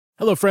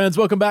Hello, friends.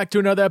 Welcome back to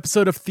another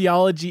episode of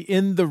Theology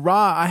in the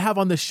Raw. I have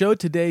on the show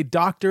today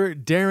Dr.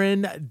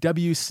 Darrin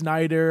W.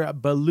 Snyder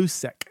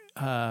Belousek.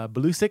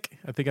 Belousek,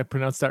 I think I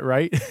pronounced that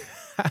right.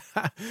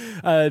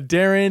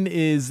 Darrin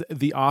is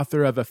the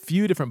author of a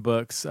few different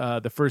books.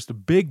 The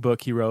first big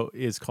book he wrote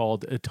is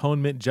called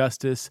Atonement,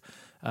 Justice,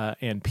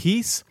 and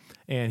Peace.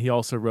 And he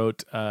also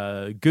wrote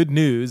Good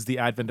News, The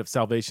Advent of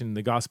Salvation in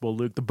the Gospel of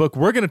Luke. The book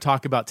we're going to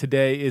talk about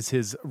today is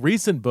his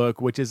recent book,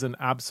 which is an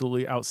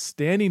absolutely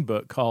outstanding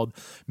book called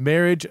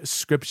Marriage,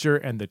 Scripture,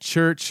 and the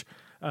Church.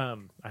 I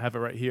have it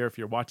right here if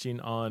you're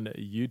watching on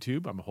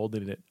YouTube. I'm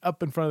holding it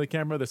up in front of the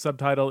camera. The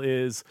subtitle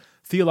is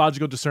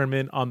Theological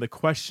Discernment on the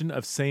Question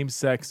of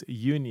Same-Sex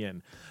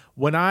Union.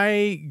 When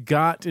I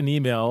got an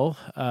email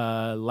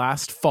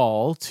last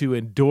fall to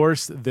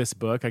endorse this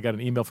book, I got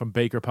an email from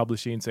Baker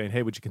Publishing saying,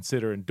 hey, would you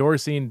consider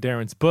endorsing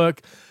Darrin's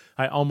book?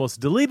 I almost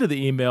deleted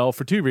the email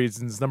for two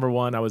reasons. Number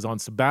one, I was on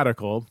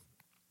sabbatical,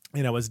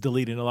 and I was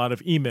deleting a lot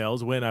of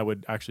emails when I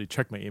would actually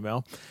check my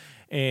email.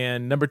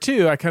 And number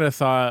two, I kind of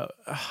thought,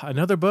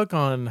 another book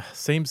on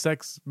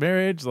same-sex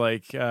marriage?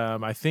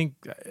 I think,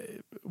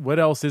 what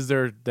else is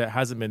there that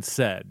hasn't been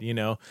said,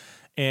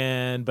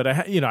 But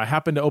I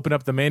happened to open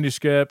up the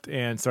manuscript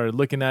and started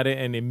looking at it,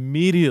 and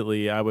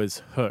immediately I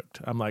was hooked.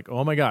 I'm like,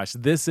 oh my gosh,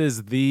 this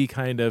is the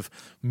kind of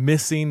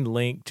missing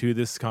link to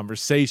this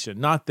conversation.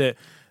 Not that,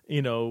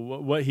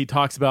 what he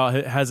talks about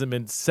hasn't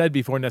been said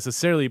before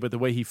necessarily, but the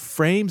way he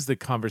frames the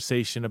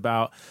conversation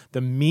about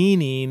the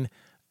meaning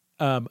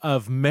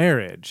of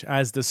marriage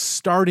as the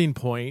starting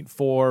point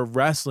for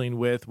wrestling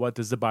with what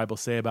does the Bible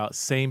say about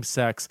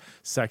same-sex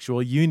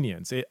sexual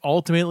unions. It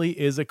ultimately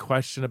is a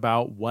question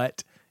about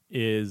what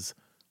is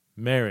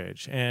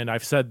marriage. And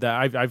I've said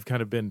that I've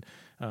kind of been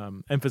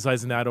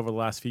emphasizing that over the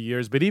last few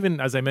years. But even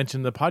as I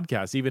mentioned in the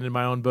podcast, even in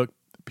my own book,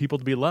 People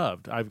to be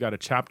Loved, I've got a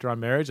chapter on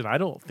marriage, and I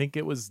don't think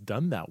it was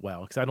done that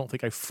well because I don't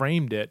think I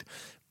framed it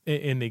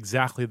in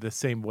exactly the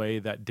same way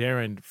that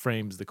Darrin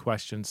frames the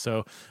question.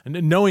 So, and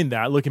knowing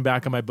that, looking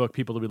back on my book,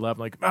 People to be Loved,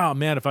 I'm like, oh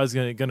man, if I was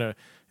gonna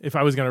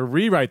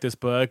rewrite this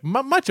book,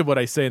 much of what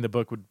I say in the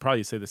book would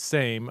probably say the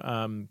same,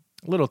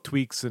 little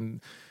tweaks and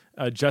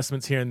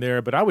adjustments here and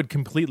there, but I would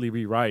completely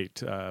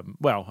rewrite,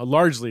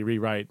 largely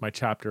rewrite my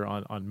chapter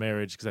on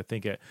marriage because I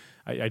think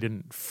I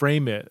didn't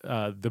frame it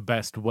the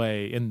best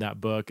way in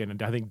that book,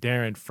 and I think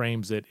Darrin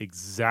frames it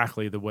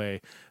exactly the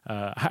way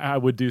I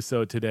would do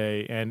so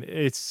today. And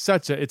it's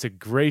a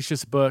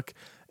gracious book.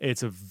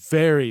 It's a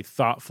very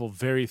thoughtful,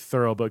 very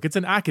thorough book. It's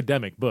an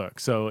academic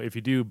book, so if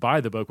you do buy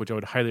the book, which I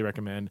would highly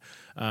recommend,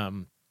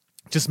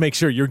 just make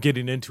sure you're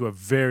getting into a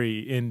very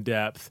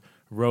in-depth,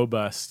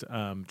 robust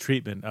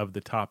treatment of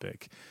the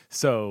topic.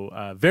 So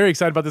very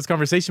excited about this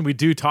conversation. We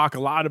do talk a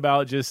lot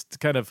about just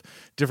kind of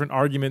different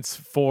arguments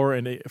for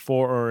and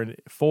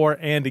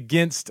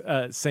against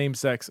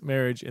same-sex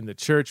marriage in the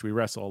church. We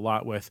wrestle a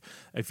lot with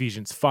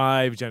Ephesians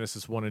 5,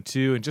 Genesis 1 and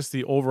 2, and just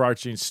the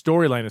overarching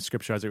storyline of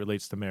Scripture as it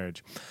relates to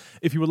marriage.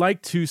 If you would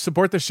like to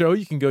support the show,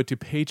 you can go to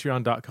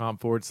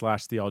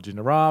patreon.com/theology in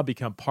the raw,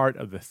 become part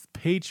of the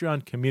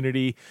Patreon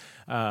community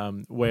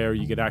where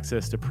you get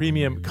access to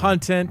premium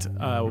content,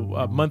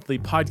 monthly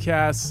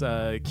podcasts,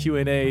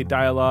 Q&A,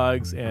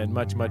 dialogues, and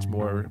much, much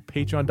more.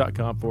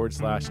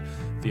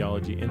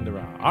 Patreon.com/theology in the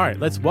raw. All right,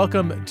 let's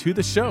welcome to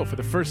the show for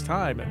the first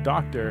time,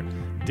 Dr.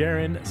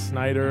 Darrin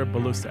Snyder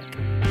Belousek.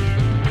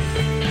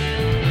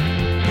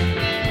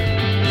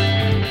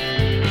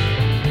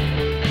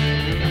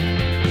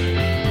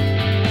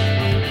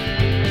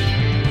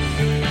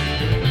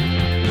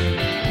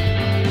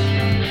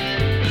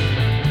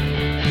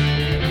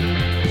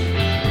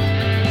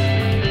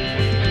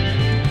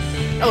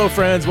 Hello,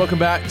 friends. Welcome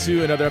back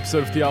to another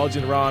episode of Theology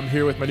in the Raw. I'm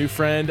here with my new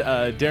friend,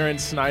 Darrin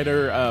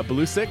Snyder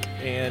Belousek.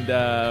 And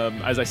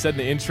as I said in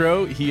the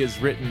intro, he has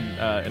written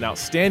an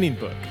outstanding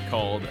book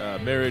called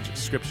Marriage,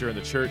 Scripture, and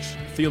the Church,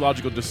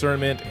 Theological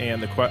Discernment,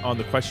 and on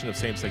the Question of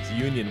Same-Sex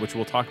Union, which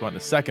we'll talk about in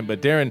a second.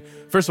 But Darrin,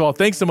 first of all,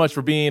 thanks so much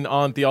for being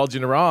on Theology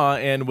in the Raw,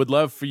 and would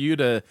love for you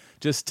to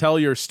just tell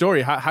your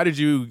story. How'd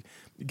you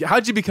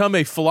become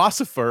a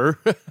philosopher?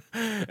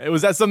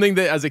 Was that something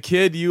that as a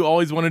kid you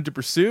always wanted to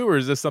pursue, or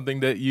is this something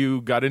that you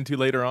got into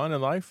later on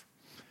in life?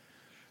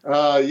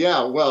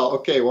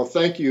 Well,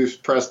 thank you,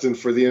 Preston,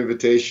 for the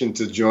invitation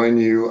to join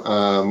you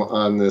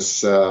on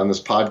this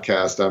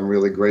podcast. I'm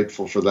really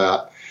grateful for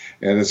that.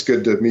 And it's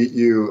good to meet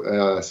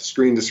you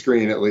screen to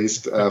screen, at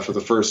least for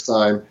the first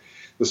time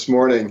this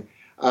morning.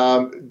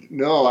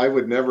 No, I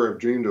would never have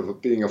dreamed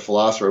of being a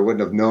philosopher. I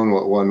wouldn't have known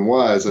what one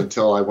was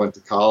until I went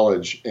to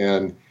college.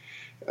 And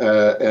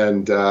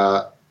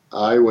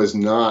I was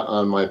not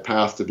on my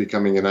path to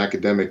becoming an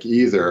academic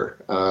either.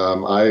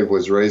 I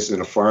was raised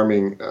in a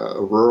farming,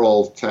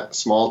 rural,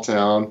 small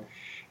town,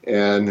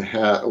 and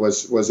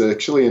was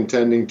actually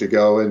intending to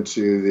go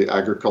into the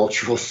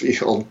agricultural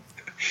field.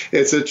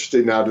 It's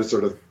interesting now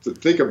to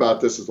think about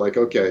this. It's like,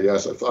 okay,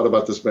 yes, I've thought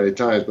about this many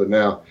times, but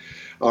now,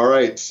 all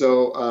right.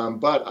 So,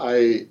 but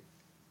I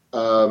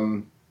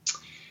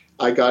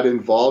I got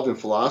involved in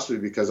philosophy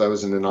because I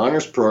was in an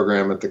honors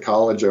program at the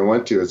college I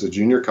went to as a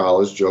junior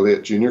college,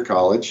 Joliet Junior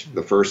College,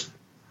 the first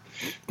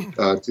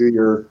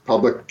 2-year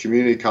public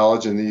community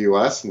college in the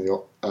U.S. And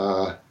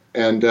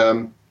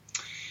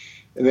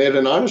they had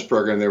an honors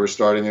program they were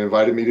starting and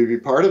invited me to be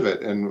part of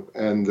it.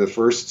 And the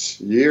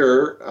first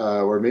year,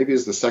 or maybe it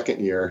was the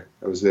second year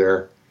I was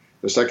there,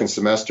 the second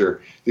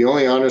semester, the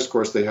only honors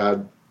course they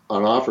had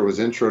on offer was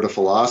Intro to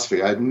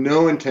Philosophy. I had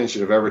no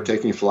intention of ever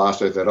taking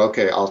philosophy. I thought,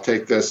 okay, I'll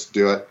take this,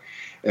 do it,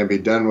 and be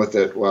done with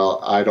it.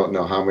 Well, I don't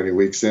know how many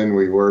weeks in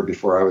we were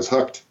before I was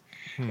hooked.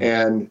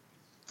 And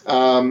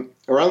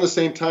around the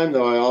same time,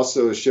 though, I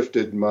also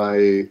shifted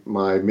my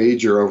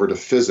major over to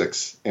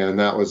physics, and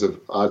that was a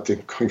odd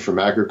thing, going from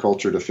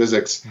agriculture to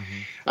physics.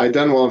 I'd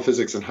done well in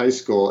physics in high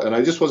school, and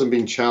I just wasn't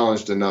being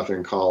challenged enough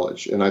in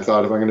college. And I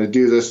thought, if I'm going to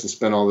do this and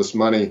spend all this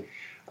money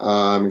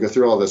and go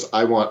through all this,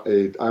 I want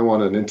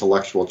an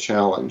intellectual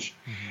challenge.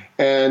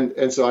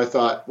 And so I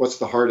thought, what's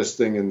the hardest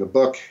thing in the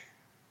book?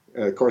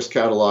 Course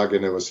catalog,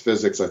 and it was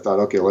physics. I thought,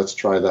 okay, let's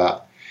try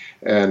that.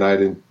 And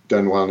I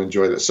done well and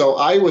enjoyed it. So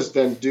I was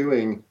then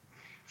doing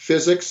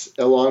physics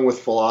along with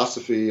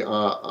philosophy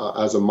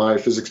as my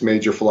physics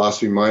major,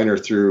 philosophy minor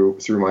through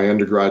my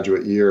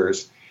undergraduate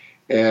years,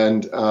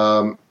 and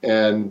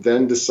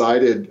then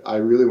decided I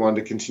really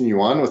wanted to continue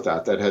on with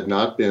that. That had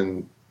not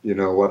been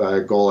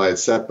what goal I had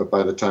set, but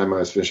by the time I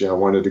was finishing, I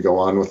wanted to go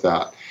on with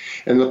that.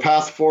 And the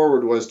path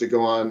forward was to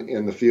go on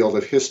in the field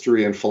of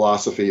history and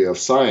philosophy of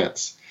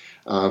science.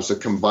 So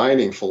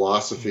combining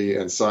philosophy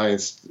and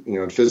science,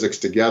 and physics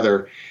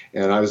together,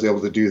 and I was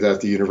able to do that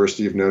at the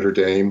University of Notre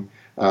Dame,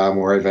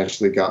 where I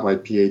eventually got my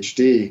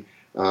PhD.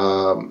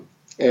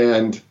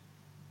 And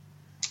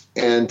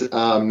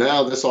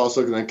now this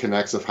also then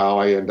connects of how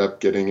I end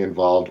up getting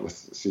involved with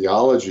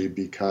theology,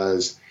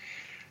 because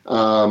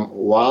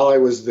while I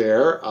was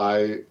there,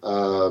 I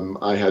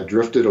had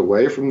drifted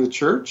away from the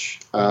church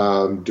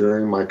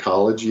during my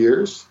college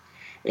years.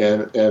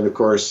 And of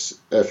course,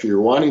 if you're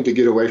wanting to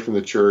get away from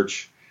the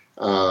church,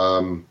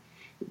 don't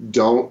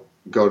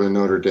go to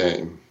Notre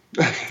Dame.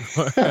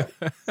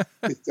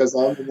 Because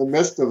I'm in the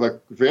midst of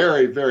a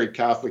very, very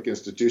Catholic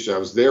institution. I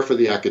was there for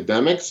the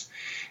academics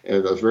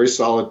and a very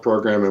solid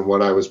program in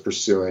what I was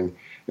pursuing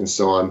and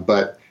so on.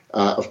 But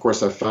of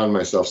course, I found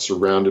myself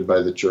surrounded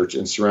by the church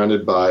and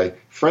surrounded by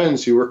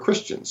friends who were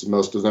Christians,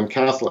 most of them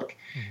Catholic.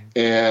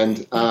 And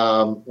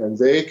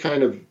they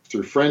kind of,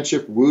 through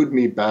friendship, wooed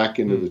me back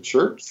into the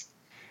church.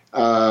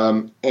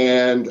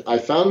 And I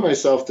found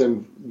myself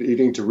then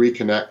needing to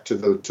reconnect to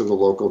the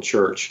local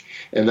church,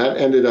 and that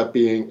ended up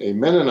being a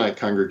Mennonite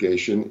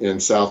congregation in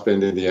South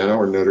Bend, Indiana,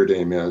 where Notre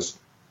Dame is.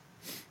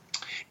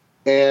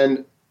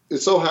 And it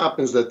so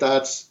happens that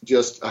that's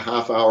just a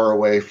half hour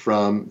away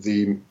from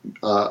one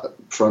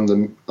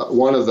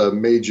of the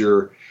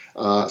major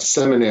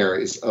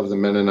seminaries of the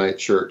Mennonite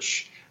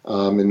Church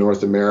in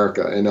North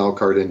America, in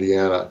Elkhart,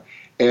 Indiana.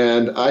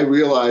 And I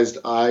realized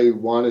I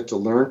wanted to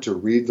learn to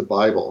read the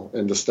Bible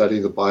and to study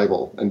the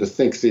Bible and to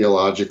think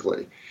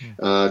theologically,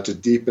 to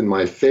deepen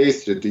my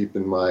faith, to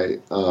deepen my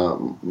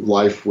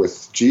life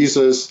with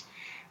Jesus.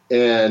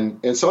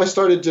 And so I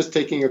started just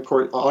taking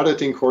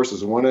auditing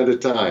courses one at a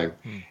time.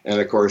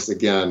 And of course,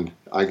 again,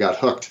 I got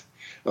hooked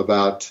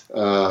about,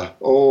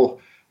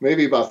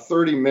 maybe about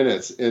 30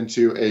 minutes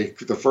into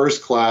the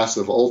first class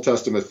of Old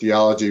Testament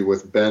theology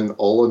with Ben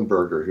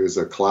Ohlenberger, who's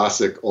a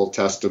classic Old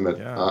Testament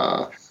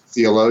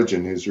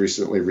theologian who's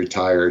recently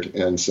retired,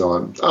 and so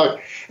on.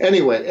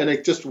 Anyway, and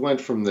it just went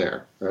from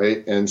there,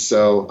 right? And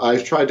so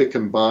I've tried to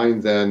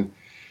combine then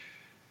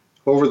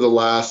over the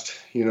last,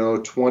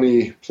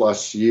 20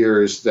 plus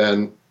years,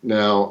 then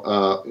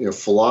now,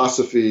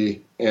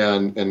 philosophy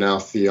and now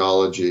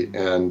theology.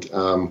 And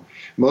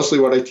mostly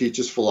what I teach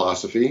is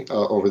philosophy.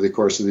 Over the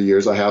course of the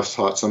years, I have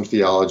taught some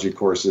theology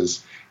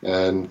courses,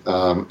 and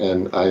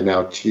I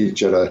now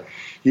teach at a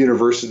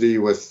university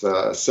with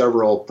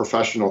several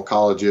professional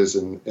colleges,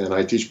 and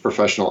I teach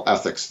professional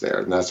ethics there,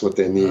 and that's what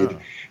they need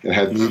and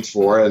had needs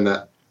for. And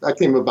that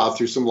came about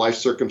through some life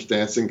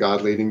circumstance and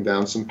God leading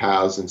down some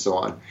paths and so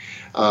on,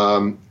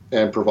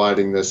 and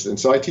providing this. And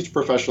so I teach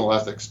professional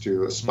ethics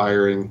to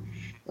aspiring,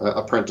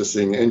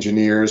 apprenticing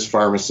engineers,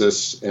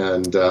 pharmacists,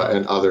 and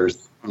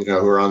others, who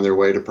are on their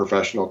way to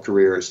professional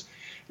careers.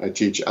 I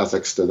teach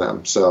ethics to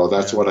them. So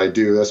that's what I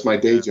do. That's my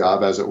day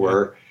job, as it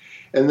were.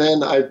 And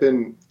then I've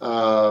been,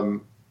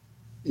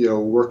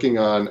 working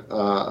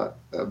on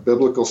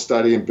biblical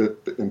study and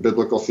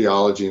biblical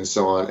theology and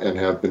so on, and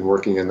have been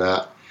working in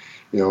that,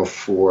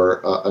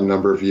 for a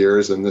number of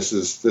years. And this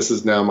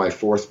is now my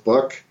fourth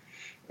book,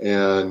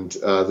 and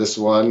this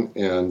one,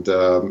 and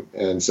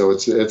so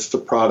it's the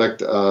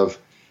product of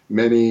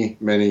many,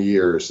 many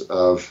years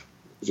of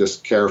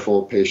just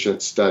careful,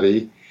 patient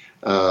study,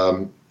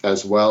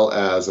 as well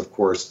as, of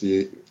course,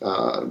 the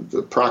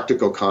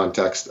practical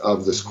context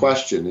of this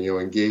question,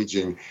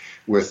 engaging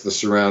with the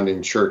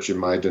surrounding church in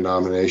my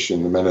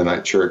denomination, the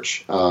Mennonite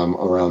Church,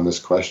 around this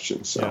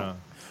question. So, yeah.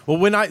 Well,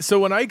 when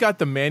I got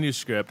the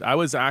manuscript, I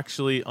was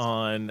actually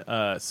on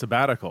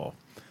sabbatical,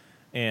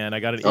 And I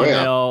got an Oh,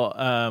 yeah.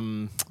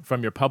 email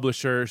from your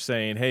publisher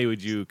saying, "Hey,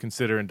 would you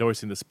consider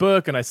endorsing this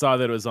book?" And I saw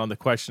that it was on the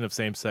question of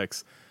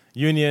same-sex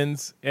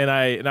unions, and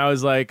I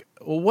was like,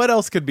 well, what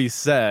else could be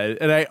said?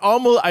 And I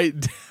I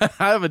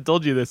haven't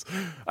told you this.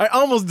 I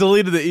almost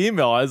deleted the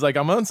email. I was like,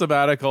 I'm on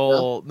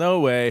sabbatical, no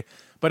way.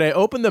 But I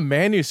opened the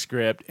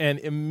manuscript, and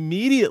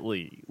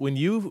immediately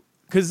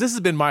because this has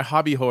been my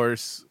hobby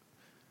horse,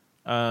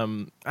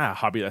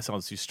 hobby, that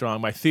sounds too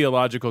strong. My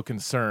theological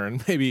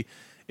concern maybe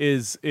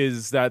is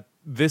that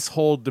this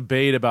whole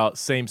debate about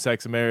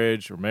same-sex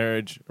marriage,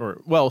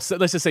 or let's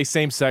just say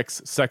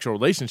same-sex sexual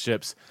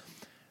relationships,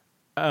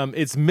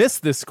 it's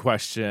missed this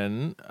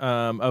question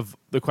of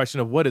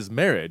what is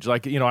marriage.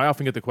 Like, I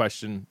often get the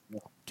question,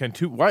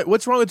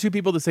 what's wrong with two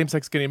people of the same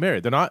sex getting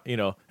married? They're not,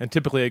 and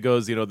typically it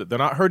goes, that they're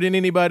not hurting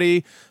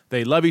anybody.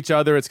 They love each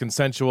other. It's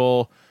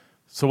consensual.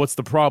 So what's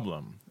the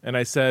problem? And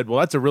I said, well,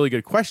 that's a really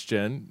good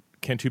question.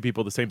 Can two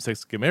people of the same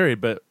sex get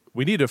married? But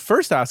we need to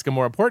first ask a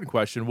more important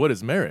question. What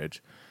is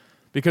marriage?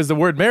 Because the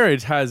word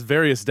marriage has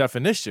various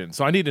definitions.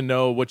 So I need to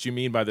know what you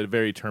mean by the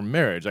very term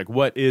marriage. Like,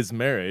 what is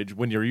marriage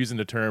when you're using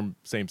the term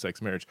same-sex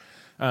marriage?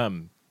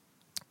 And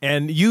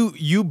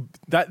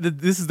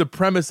this is the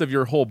premise of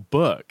your whole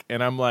book.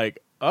 And I'm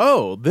like,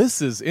 oh,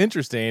 this is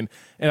interesting.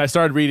 And I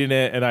started reading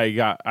it, and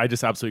I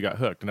just absolutely got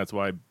hooked. And that's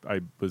why I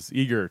was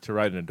eager to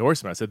write an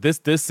endorsement. I said,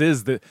 this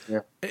is the...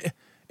 Yeah.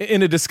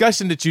 In a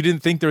discussion that you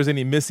didn't think there was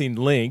any missing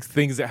links,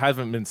 things that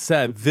haven't been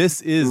said, this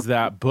is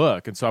that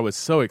book. And so I was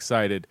so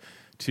excited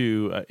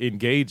to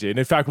engage it. And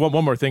in fact,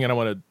 one more thing, and I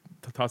want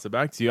to toss it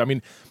back to you. I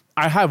mean,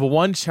 I have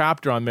one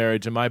chapter on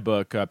marriage in my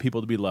book, People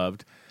to Be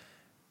Loved.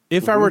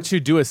 If I were to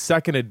do a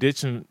second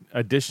edition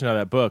of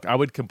that book, I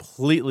would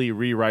completely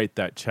rewrite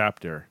that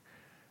chapter.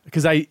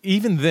 Because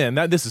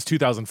this is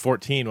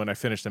 2014 when I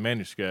finished the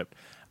manuscript,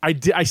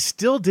 I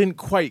still didn't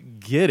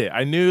quite get it.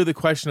 I knew the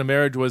question of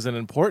marriage was an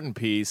important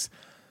piece,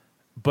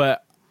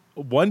 but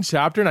one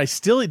chapter, and I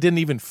still didn't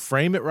even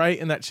frame it right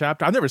in that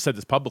chapter. I've never said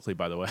this publicly,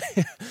 by the way,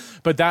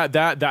 but that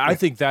I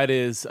think that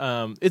is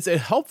it's a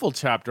helpful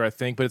chapter, I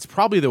think, but it's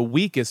probably the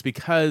weakest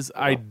because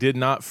I did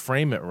not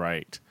frame it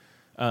right.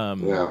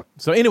 So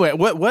anyway,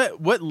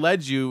 what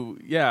led you,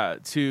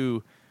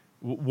 to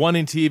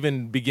wanting to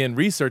even begin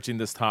researching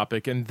this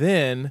topic, and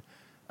then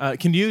I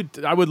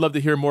would love to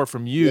hear more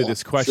from you.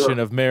 This question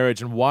of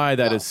marriage and why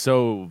that is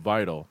so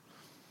vital.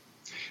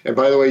 And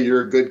by the way,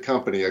 you're a good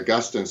company.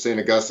 St.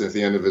 Augustine, at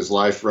the end of his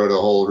life, wrote a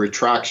whole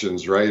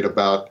retractions, right,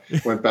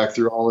 went back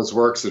through all his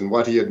works and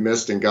what he had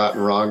missed and gotten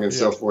wrong and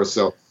so forth.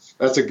 So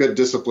that's a good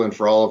discipline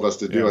for all of us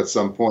to do at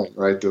some point,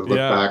 right, to look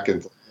back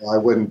and I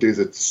wouldn't do it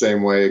the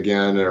same way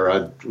again, or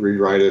I'd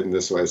rewrite it in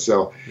this way.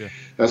 So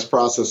that's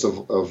process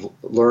of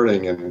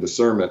learning and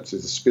discernment to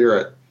the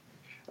Spirit.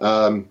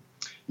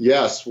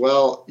 Yes,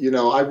 well,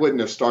 I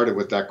wouldn't have started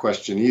with that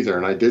question either,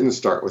 and I didn't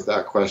start with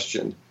that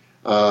question.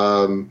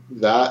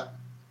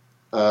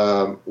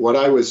 What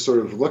I was sort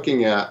of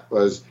looking at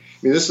was,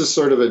 this is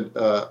sort of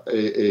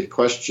a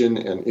question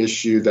and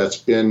issue that's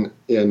been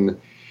in,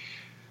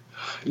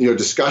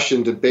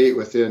 discussion, debate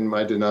within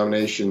my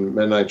denomination,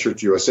 Mennonite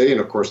Church USA, and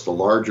of course the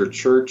larger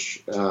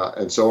church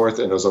and so forth.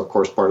 And it was, of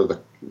course, part of the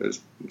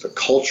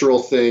cultural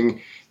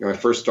thing. I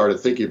first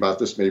started thinking about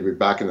this maybe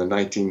back in the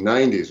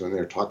 1990s when they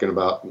were talking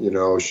about,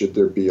 should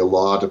there be a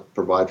law to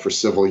provide for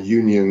civil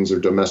unions or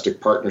domestic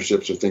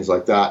partnerships or things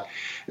like that,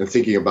 and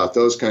thinking about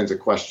those kinds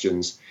of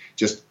questions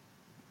just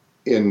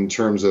in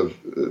terms of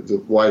the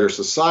wider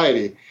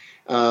society.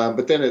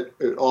 But then it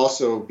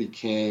also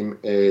became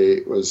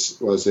a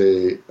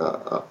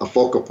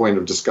focal point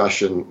of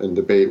discussion and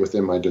debate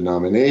within my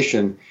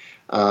denomination,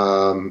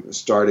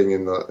 starting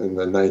in the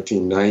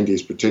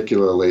 1990s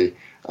particularly.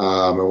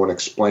 I want to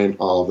explain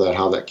all of that,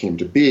 how that came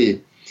to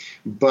be.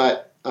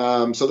 But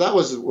so that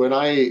was when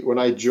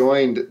I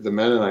joined the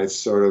Mennonites,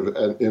 sort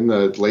of in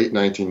the late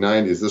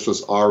 1990s. This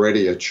was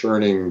already a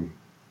churning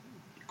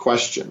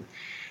question.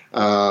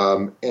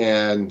 And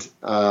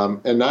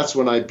that's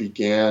when I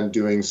began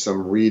doing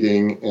some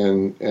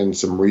reading and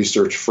some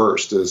research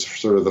first, as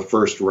sort of the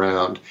first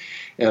round.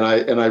 And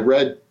I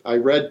read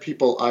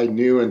people I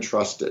knew and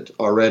trusted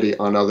already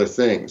on other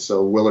things.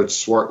 So Willard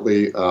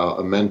Swartley,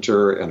 a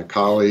mentor and a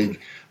colleague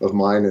of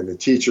mine and a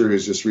teacher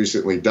who's just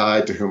recently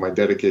died, to whom I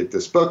dedicate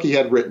this book. He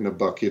had written a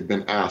book. He had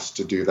been asked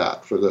to do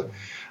that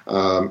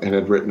and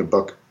had written a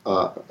book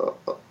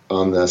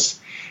on this.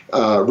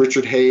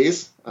 Richard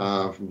Hayes,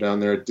 from down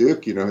there at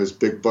Duke, his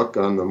big book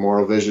on the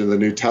moral vision of the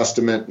New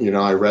Testament,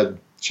 I read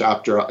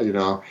chapter,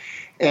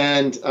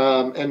 and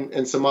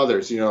some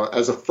others,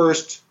 as a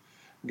first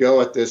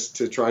go at this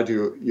to try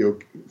to,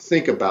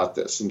 think about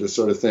this and to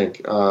sort of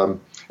think,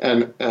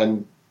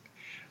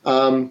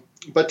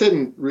 but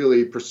didn't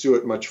really pursue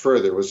it much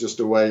further. It was just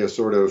a way of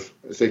sort of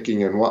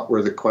thinking and what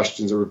were the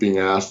questions that were being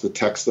asked, the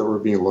texts that were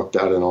being looked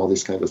at, and all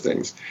these kinds of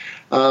things.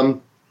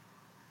 And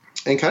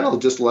kind of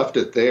just left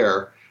it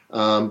there.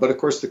 But of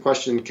course, the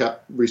question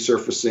kept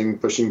resurfacing,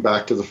 pushing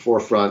back to the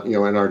forefront, in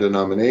our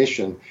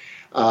denomination.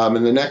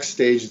 And the next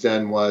stage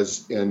then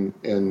was in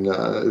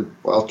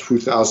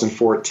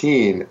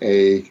 2014,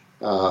 a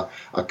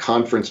a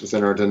conference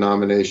within our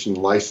denomination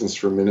licensed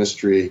for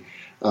ministry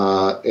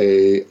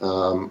a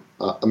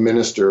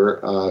minister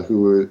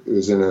who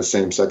was in a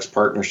same-sex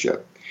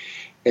partnership.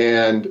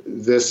 And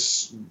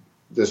this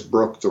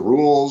broke the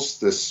rules.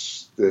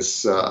 This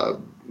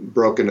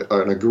broke an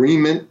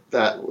agreement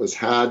that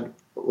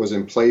was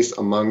in place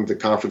among the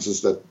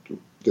conferences that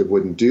they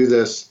wouldn't do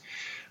this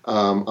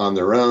on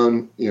their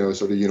own,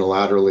 sort of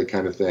unilaterally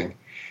kind of thing.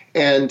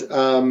 And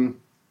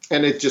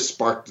it just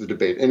sparked the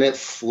debate, and it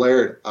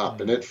flared up,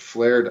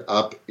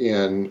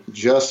 in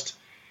just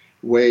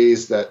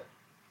ways that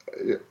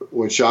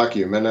would shock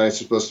you. Men and I are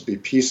supposed to be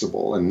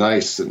peaceable and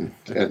nice and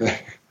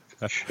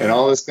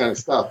all this kind of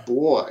stuff.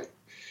 Boy,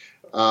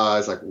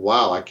 it's like,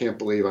 wow, I can't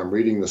believe I'm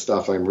reading the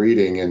stuff I'm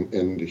reading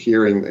and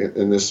hearing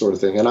and this sort of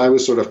thing. And I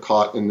was sort of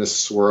caught in this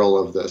swirl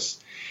of this.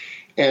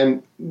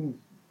 And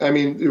I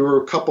mean, there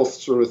were a couple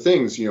sort of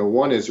things.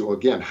 One is, well,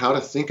 again, how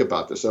to think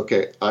about this.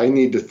 Okay, I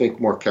need to think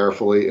more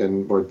carefully,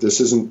 or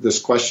this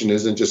question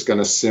isn't just going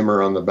to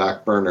simmer on the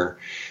back burner.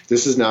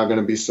 This is now going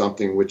to be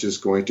something which is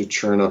going to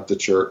churn up the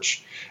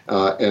church,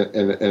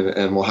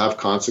 and will have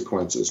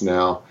consequences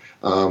now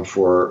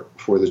for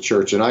the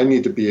church. And I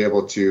need to be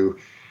able to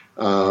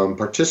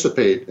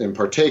participate and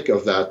partake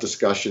of that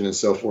discussion and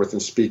so forth,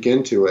 and speak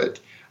into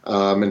it.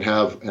 And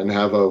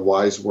have a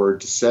wise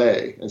word to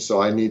say. And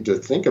so I need to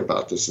think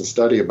about this and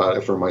study about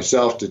it for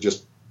myself, to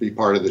just be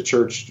part of the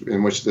church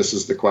in which this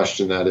is the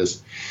question that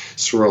is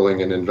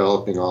swirling and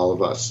enveloping all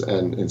of us,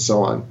 and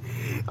so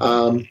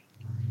on.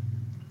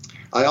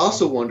 I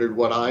also wondered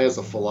what I, as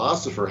a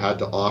philosopher, had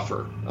to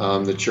offer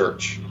the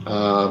church.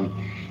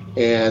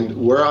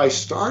 And where I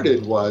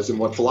started was, and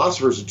what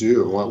philosophers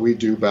do, and what we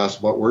do best,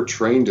 what we're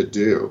trained to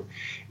do,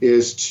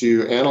 is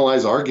to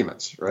analyze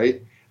arguments,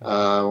 right?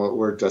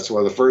 That's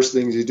one of the first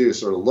things you do,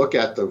 sort of look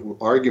at the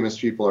arguments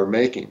people are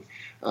making,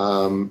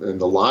 and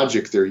the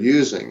logic they're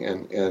using,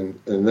 and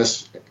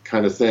this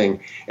kind of thing,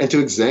 and to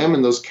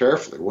examine those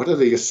carefully. What are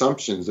the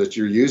assumptions that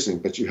you're using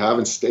but you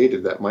haven't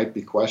stated that might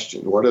be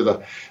questioned? What are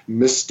the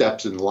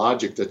missteps in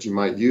logic that you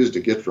might use to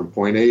get from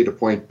point A to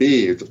point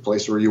B, the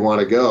place where you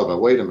want to go? But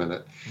wait a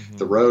minute,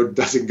 the road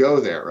doesn't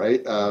go there,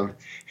 right?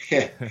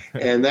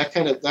 And that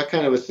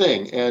kind of a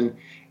thing.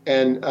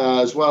 And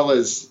as well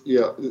as,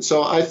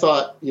 so I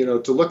thought,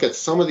 to look at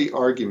some of the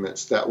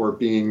arguments that were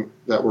being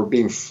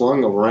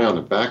flung around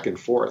and back and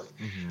forth,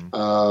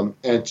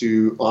 and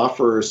to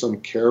offer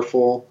some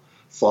careful,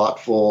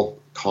 thoughtful,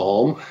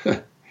 calm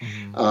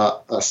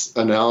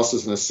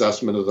analysis and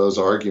assessment of those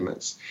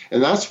arguments.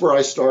 And that's where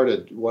I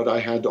started, what I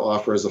had to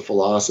offer as a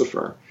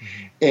philosopher.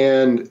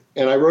 And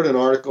I wrote an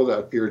article that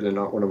appeared in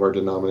one of our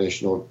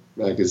denominational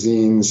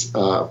magazines,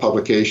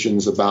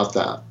 publications about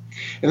that.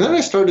 And then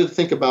I started to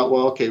think about,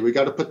 well, okay, we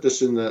got to put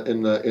this in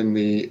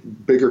the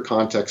bigger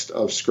context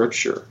of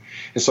Scripture.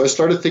 And so I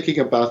started thinking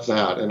about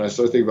that, and I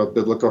started thinking about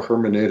biblical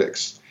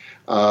hermeneutics,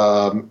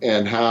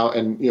 and how,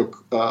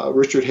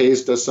 Richard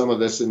Hayes does some of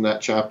this in that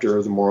chapter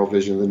of the Moral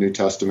Vision of the New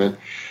Testament.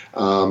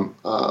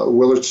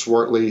 Willard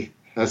Swartley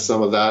has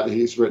some of that.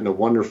 He's written a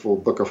wonderful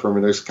book of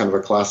hermeneutics, kind of a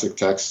classic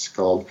text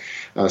called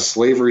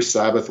Slavery,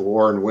 Sabbath,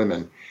 War, and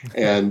Women,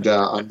 and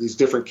on these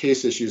different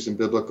case issues in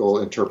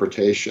biblical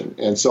interpretation.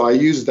 And so I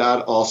use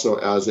that also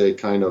as a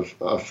kind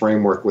of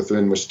framework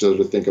within which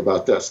to think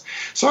about this.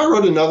 So I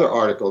wrote another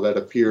article that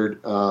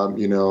appeared,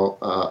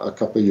 a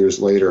couple of years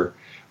later,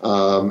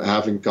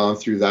 having gone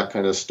through that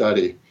kind of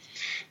study.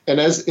 And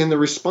as in the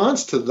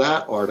response to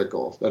that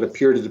article that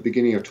appeared at the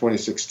beginning of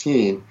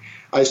 2016,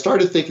 I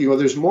started thinking, well,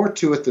 there's more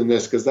to it than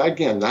this, because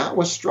that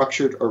was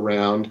structured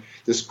around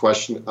this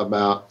question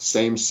about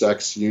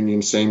same-sex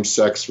union,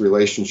 same-sex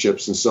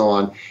relationships, and so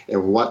on,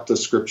 and what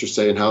does Scripture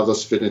say and how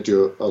those fit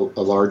into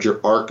a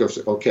larger arc of,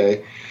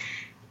 okay,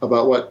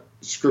 about what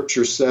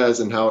Scripture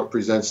says and how it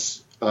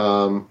presents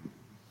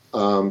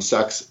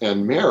sex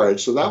and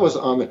marriage. So that was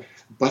on the,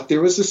 but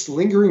there was this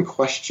lingering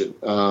question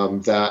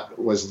that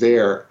was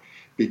there,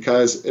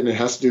 because, and it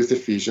has to do with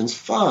Ephesians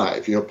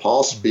 5.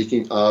 Paul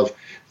speaking of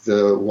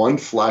the one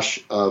flesh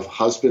of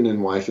husband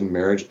and wife in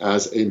marriage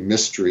as a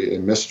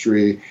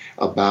mystery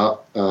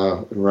about,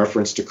 in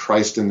reference to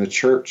Christ and the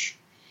church.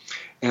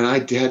 And I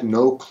had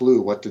no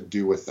clue what to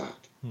do with that.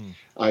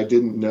 I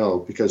didn't know,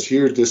 because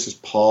here, this is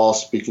Paul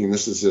speaking.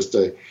 This is just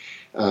a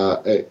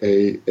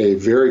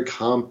very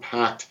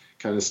compact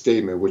kind of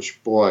statement,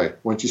 which, boy,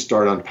 once you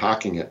start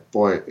unpacking it,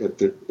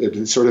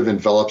 it sort of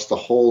envelops the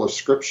whole of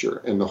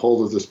Scripture and the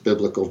whole of this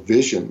biblical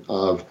vision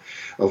of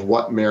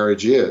what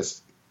marriage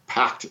is,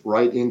 packed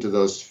right into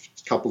those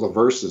couple of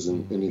verses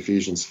in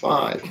Ephesians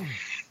 5.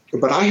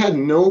 But I had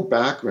no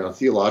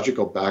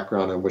theological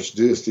background in which to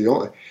do this. The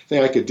only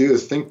thing I could do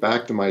is think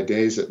back to my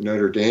days at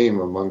Notre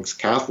Dame amongst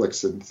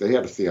Catholics, and they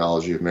had a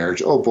theology of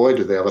marriage. Oh boy,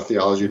 did they have a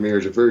theology of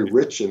marriage, a very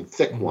rich and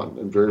thick one,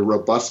 and very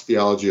robust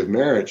theology of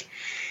marriage,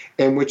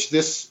 in which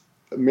this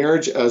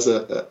marriage as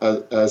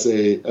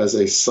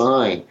a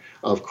sign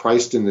of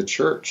Christ in the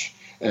church,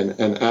 and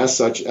as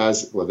such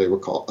as what they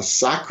would call a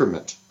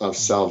sacrament of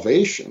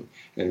salvation,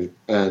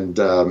 and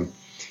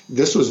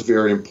this was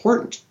very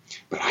important.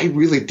 But I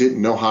really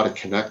didn't know how to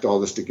connect all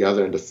this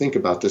together and to think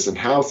about this and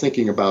how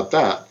thinking about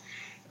that.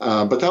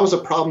 But that was a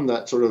problem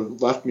that sort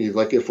of left me,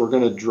 like, if we're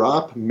going to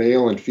drop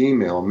male and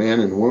female,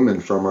 man and woman,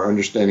 from our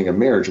understanding of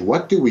marriage,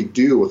 what do we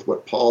do with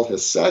what Paul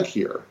has said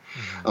here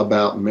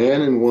about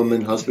man and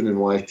woman, husband and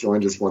wife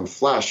joined as one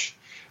flesh,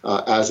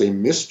 as a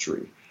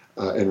mystery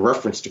in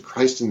reference to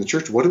Christ and the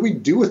church? What do we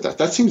do with that?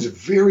 That seems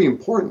very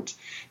important.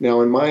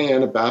 Now, in my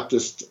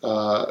Anabaptist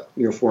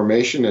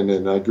formation, and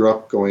then I grew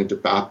up going to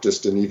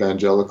Baptist and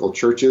evangelical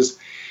churches,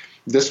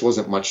 this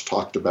wasn't much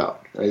talked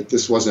about, right?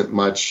 This wasn't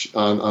much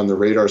on the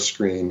radar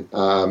screen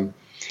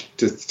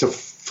to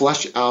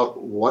flesh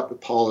out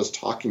what Paul is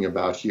talking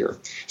about here.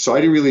 So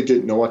I really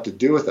didn't know what to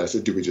do with that. I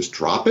said, do we just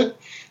drop it?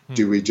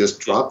 Do we just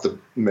drop the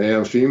male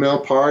and female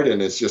part?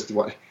 And it's just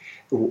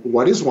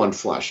what is one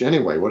flesh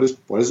anyway? What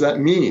does that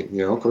mean?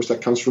 Of course,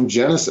 that comes from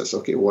Genesis.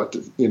 Okay,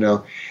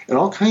 and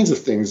all kinds of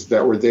things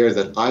that were there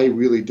that I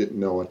really didn't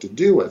know what to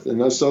do with.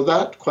 And so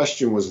that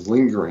question was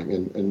lingering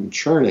and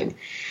churning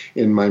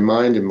in my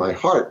mind and my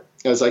heart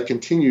as I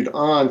continued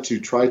on to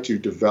try to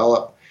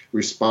develop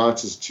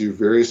responses to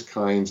various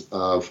kinds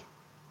of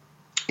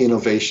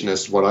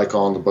innovationist, what I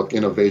call in the book,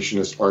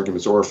 innovationist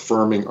arguments or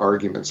affirming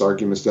arguments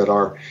that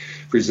are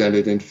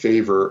presented in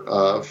favor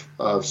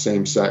of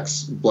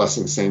same-sex,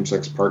 blessing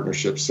same-sex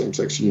partnerships,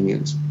 same-sex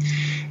unions.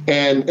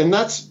 And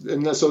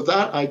so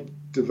that I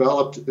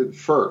developed at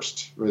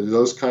first,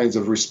 those kinds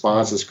of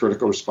responses,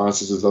 critical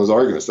responses to those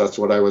arguments. That's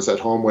what I was at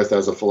home with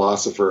as a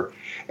philosopher.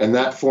 And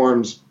that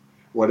forms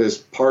what is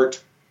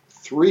part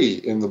 3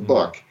 in the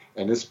book.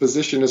 And its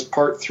position as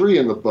part 3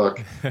 in the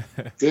book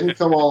didn't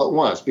come all at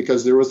once,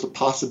 because there was the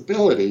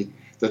possibility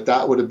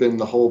that would have been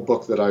the whole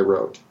book that I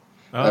wrote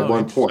at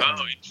one point.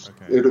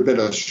 Okay. It would have been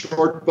a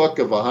short book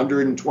of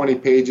 120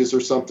 pages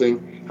or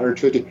something,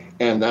 150,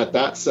 and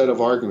that set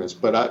of arguments.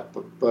 But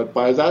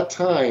by that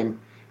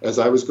time, as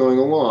I was going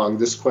along,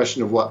 this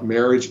question of what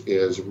marriage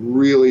is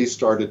really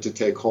started to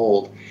take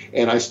hold,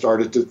 and I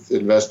started to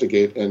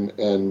investigate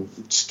and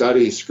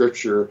study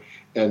Scripture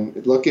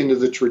and look into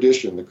the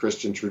tradition, the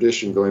Christian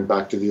tradition, going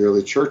back to the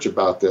early church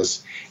about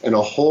this, and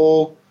a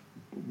whole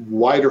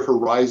wider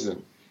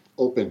horizon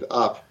opened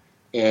up,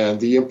 and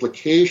the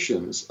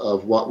implications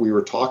of what we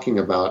were talking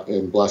about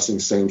in blessing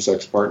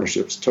same-sex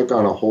partnerships took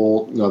on a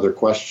whole another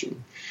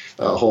question,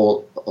 a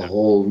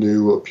whole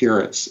new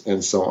appearance,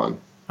 and so on.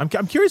 I'm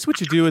curious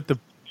what you do with the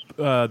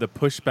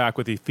pushback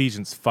with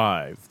Ephesians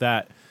 5.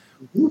 That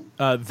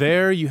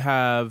there you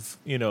have,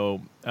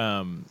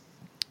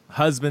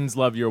 husbands,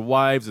 love your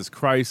wives as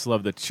Christ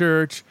loved the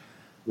church.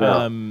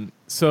 Yeah.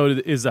 So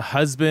is the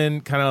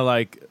husband kind of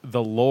like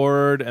the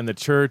Lord and the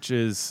church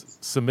is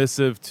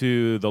submissive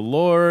to the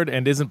Lord?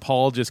 And isn't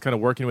Paul just kind of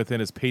working within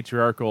his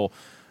patriarchal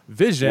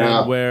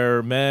vision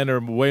where men are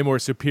way more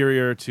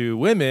superior to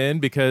women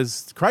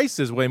because Christ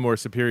is way more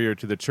superior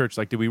to the church?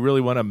 Like, do we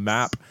really want to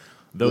map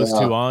those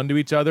two onto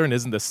each other? And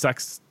isn't the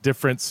sex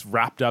difference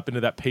wrapped up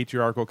into that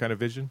patriarchal kind of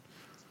vision?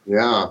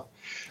 Yeah,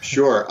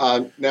 sure.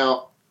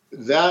 Now,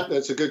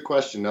 that's a good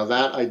question. Now,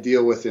 that I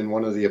deal with in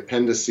one of the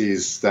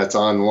appendices that's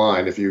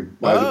online, if you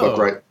buy the book,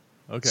 right?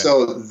 Okay.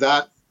 So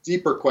that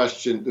deeper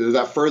question,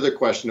 that further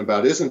question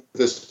about, isn't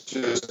this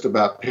just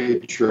about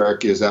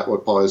patriarchy? Is that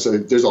what Paul is? So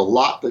there's a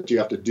lot that you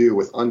have to do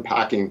with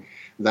unpacking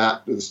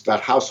that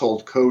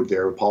household code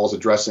there. Paul's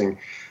addressing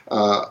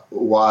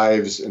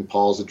wives, and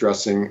Paul's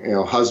addressing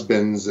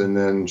husbands, and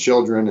then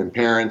children and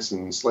parents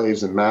and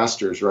slaves and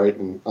masters, right?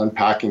 And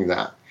unpacking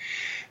that.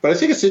 But I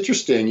think it's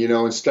interesting,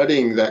 in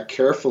studying that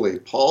carefully,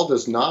 Paul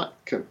does not,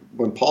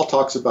 when Paul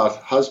talks about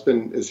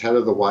husband is head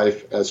of the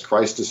wife as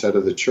Christ is head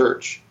of the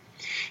church,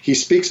 he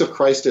speaks of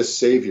Christ as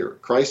Savior.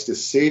 Christ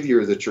is Savior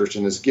of the church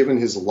and has given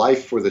his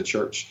life for the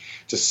church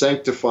to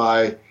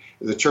sanctify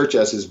the church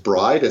as his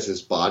bride, as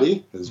his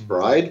body, his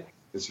bride.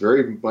 It's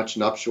very much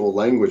nuptial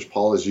language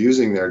Paul is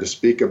using there to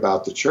speak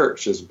about the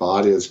church, his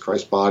body, as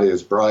Christ's body,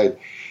 his bride,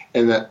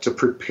 and that to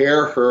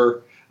prepare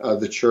her,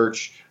 the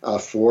church,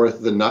 for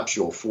the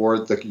nuptial, for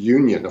the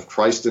union of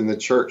Christ and the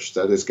church.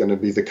 That is going to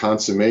be the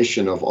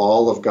consummation of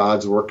all of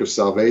God's work of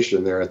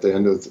salvation there at the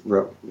end of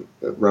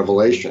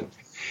Revelation.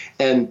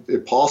 And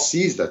Paul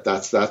sees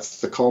that's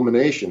the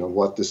culmination of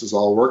what this is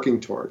all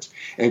working towards.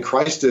 And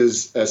Christ,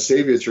 as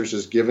Savior of the church,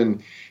 has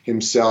given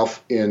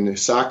himself in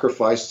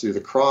sacrifice through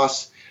the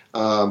cross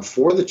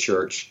for the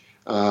church.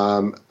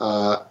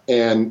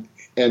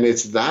 And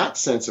it's that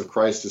sense of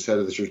Christ as head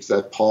of the church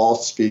that Paul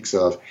speaks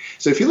of.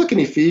 So if you look in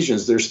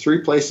Ephesians, there's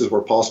 3 places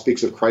where Paul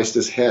speaks of Christ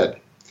as head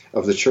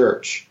of the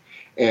church.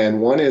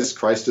 And one is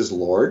Christ as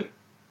Lord.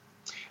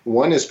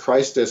 One is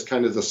Christ as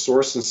kind of the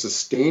source and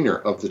sustainer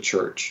of the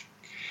church.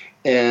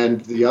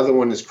 And the other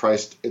one is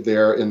Christ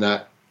there in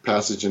that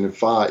passage in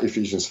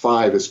Ephesians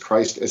 5 is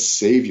Christ as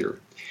Savior.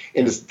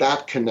 And it's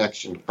that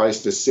connection,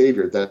 Christ as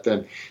Savior,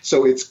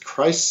 so it's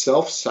Christ's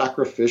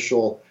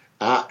self-sacrificial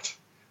act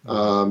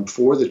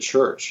for the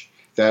church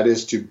that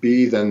is to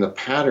be then the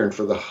pattern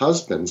for the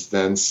husband's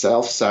then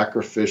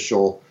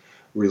self-sacrificial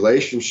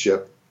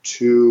relationship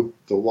to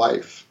the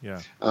wife.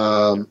 Yeah.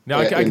 Now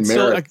I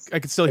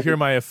can still hear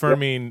my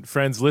affirming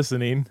friends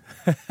listening.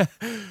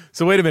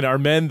 So wait a minute, are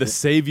men the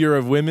savior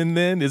of women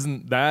then?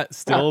 Isn't that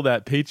still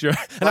that patriarch?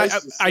 And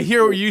I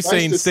hear you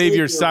saying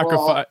savior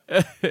sacrifice.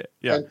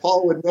 Yeah. And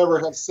Paul would never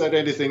have said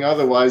anything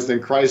otherwise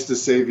than Christ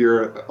is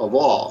savior of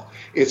all.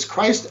 It's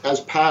Christ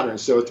as pattern.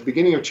 So at the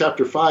beginning of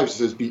chapter 5, it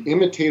says, be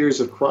imitators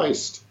of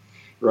Christ.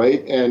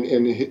 Right,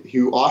 and he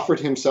offered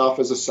himself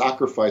as a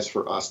sacrifice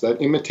for us.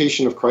 That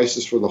imitation of Christ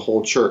is for the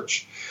whole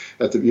church.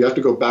 You have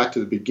to go back to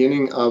the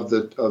beginning of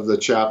the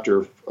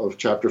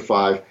chapter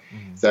 5.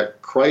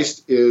 That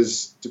Christ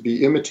is to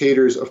be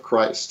imitators of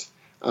Christ,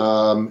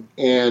 and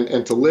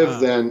to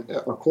live then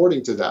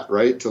according to that.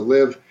 Right,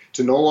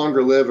 to no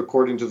longer live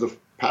according to the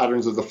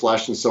patterns of the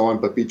flesh and so on,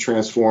 but be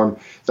transformed.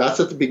 That's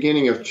at the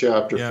beginning of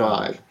chapter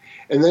 5.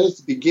 And then at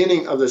the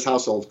beginning of this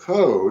household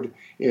code,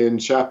 in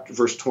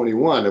verse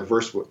 21, a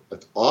verse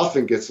that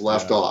often gets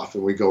left off,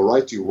 and we go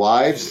right to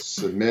wives,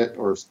 submit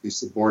or be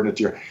subordinate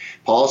to your.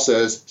 Paul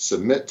says,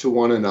 submit to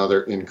one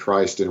another in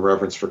Christ, in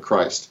reverence for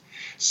Christ.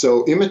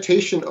 So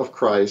imitation of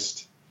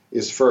Christ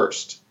is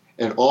first,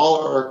 and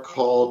all are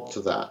called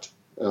to that,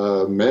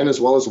 men as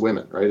well as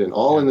women, right? And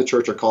all in the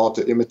church are called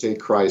to imitate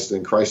Christ,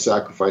 and Christ's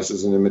sacrifice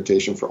is an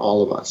imitation for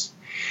all of us.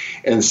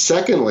 And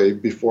secondly,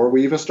 before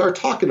we even start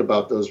talking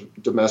about those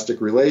domestic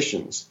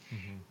relations,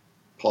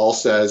 Paul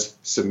says,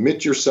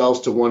 submit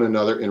yourselves to one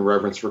another in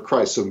reverence for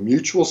Christ. So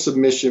mutual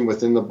submission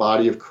within the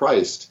body of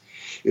Christ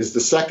is the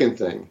second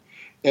thing.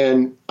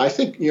 And I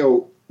think,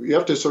 you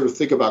have to sort of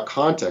think about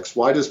context.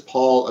 Why does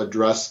Paul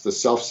address the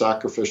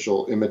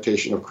self-sacrificial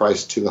imitation of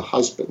Christ to the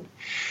husband?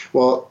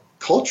 Well,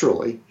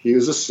 culturally, he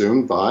was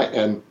assumed by,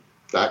 and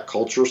that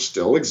culture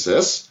still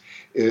exists,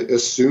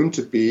 assumed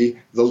to be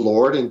the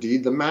Lord,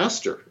 indeed the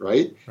master,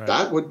 right?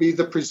 That would be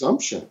the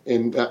presumption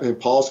in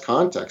Paul's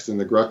context, in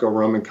the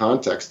Greco-Roman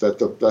context, that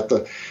the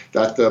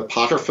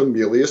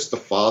paterfamilias, the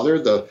father,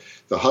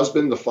 the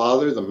husband, the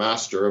father, the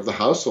master of the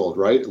household,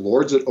 right,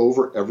 lords it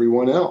over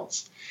everyone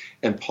else.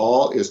 And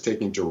Paul is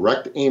taking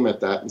direct aim at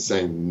that and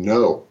saying,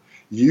 no,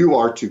 you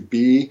are to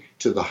be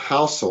to the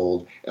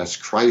household as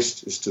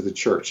Christ is to the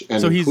church, and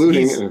so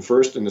including, and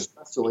first and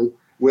especially,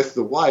 with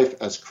the wife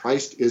as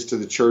Christ is to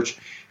the church,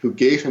 who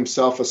gave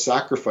himself a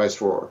sacrifice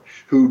for her,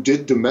 who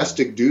did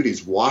domestic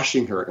duties,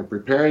 washing her and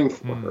preparing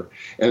for her.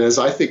 And as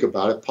I think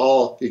about it,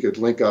 Paul, he could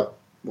link up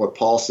what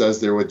Paul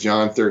says there with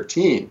John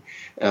 13,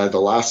 the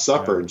Last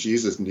Supper, and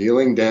Jesus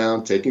kneeling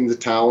down, taking the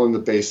towel and the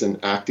basin,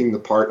 acting the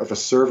part of a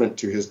servant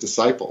to his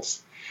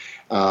disciples.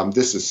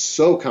 This is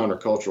so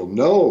countercultural.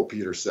 No,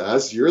 Peter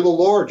says, you're the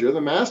Lord, you're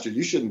the master.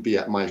 You shouldn't be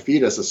at my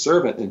feet as a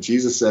servant. And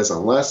Jesus says,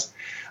 unless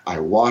I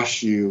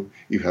wash you,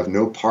 you have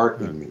no part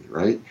in me,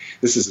 right?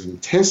 This is an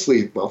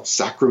intensely,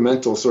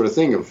 sacramental sort of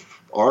thing of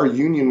our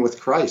union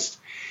with Christ.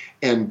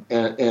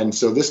 And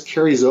so this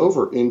carries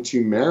over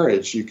into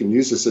marriage. You can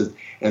use this as,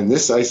 and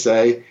this, I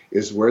say,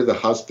 is where the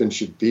husband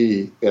should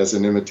be as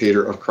an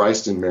imitator of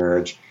Christ in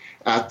marriage,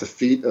 at the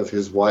feet of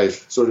his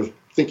wife, sort of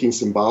thinking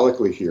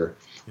symbolically here,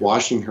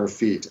 washing her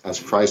feet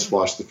as Christ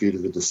washed the feet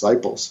of the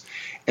disciples.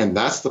 And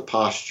that's the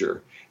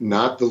posture,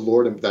 not the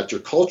Lord, that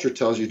your culture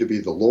tells you to be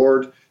the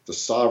Lord, the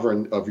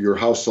sovereign of your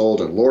household,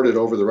 and lord it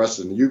over the rest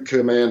of them. You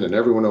command and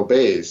everyone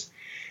obeys.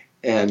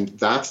 And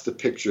that's the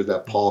picture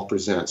that Paul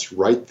presents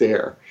right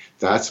there.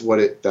 That's what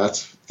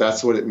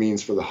it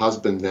means for the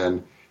husband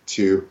then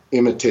to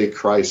imitate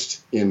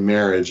Christ in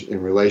marriage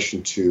in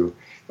relation to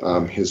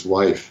his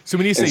wife. So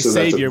when you say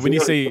savior, when you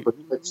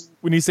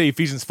say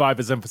Ephesians 5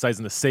 is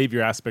emphasizing the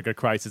savior aspect of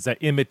Christ, it's that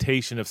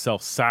imitation of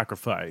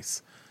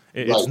self-sacrifice.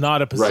 It's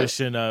not a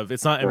position of,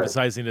 it's not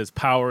emphasizing his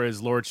power,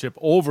 his lordship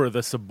over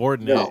the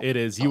subordinate. No. It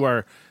is, you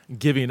are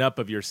giving up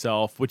of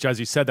yourself, which, as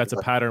you said, that's a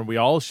pattern we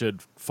all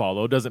should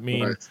follow. Doesn't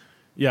mean,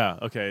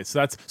 okay.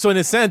 So in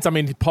a sense, I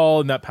mean,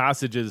 Paul in that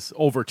passage is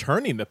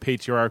overturning the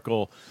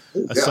patriarchal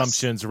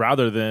assumptions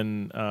rather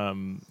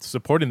than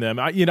supporting them.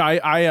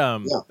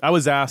 I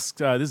was asked,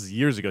 this is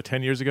years ago,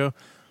 10 years ago,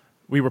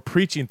 we were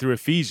preaching through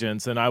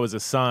Ephesians, and I was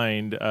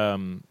assigned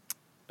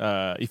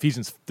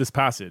Ephesians, this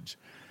passage.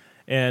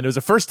 And it was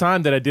the first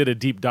time that I did a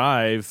deep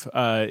dive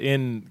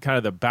in kind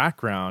of the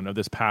background of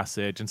this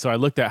passage. And so I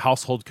looked at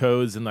household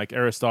codes and like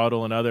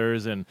Aristotle and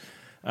others. And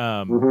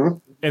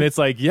it's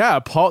like,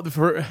 Paul,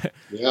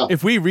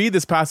 if we read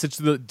this passage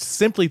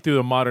simply through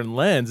a modern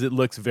lens, it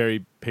looks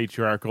very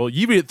patriarchal.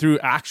 You read it through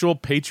actual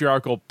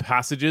patriarchal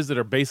passages that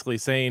are basically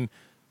saying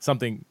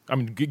something,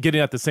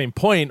 getting at the same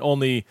point,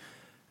 only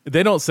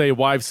they don't say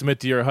wives submit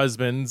to your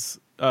husbands.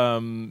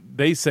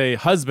 They say,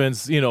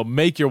 husbands,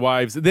 make your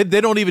wives. They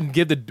don't even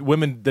give the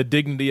women the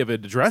dignity of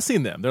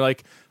addressing them. They're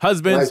like,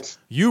 husbands,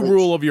 you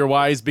rule over your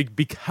wives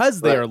because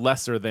they are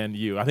lesser than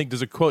you. I think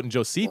there's a quote in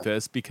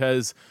Josephus,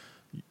 because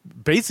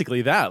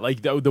basically that,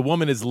 like, the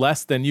woman is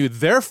less than you.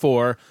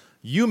 Therefore,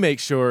 you make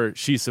sure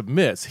she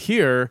submits.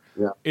 Here,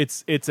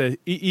 it's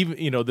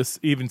even, this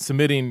even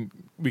submitting,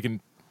 we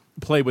can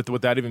play with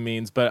what that even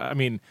means. But I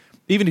mean,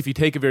 even if you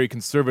take a very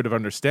conservative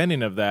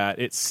understanding of that,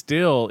 it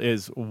still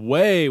is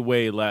way,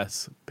 way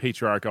less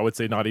patriarchal. I would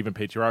say not even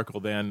patriarchal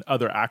than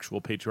other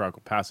actual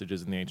patriarchal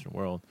passages in the ancient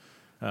world.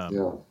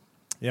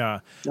 Yeah.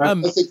 I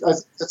think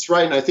that's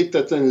right. And I think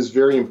that then is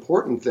very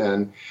important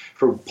then.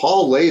 For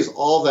Paul lays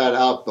all that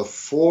out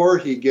before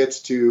he gets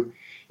to,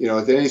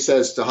 then he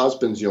says to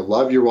husbands,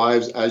 love your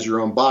wives as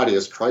your own body,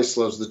 as Christ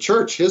loves the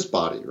church, his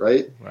body,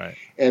 right? Right.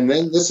 And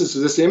then this is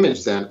this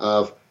image then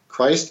of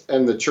Christ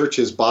and the church,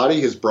 his body,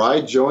 his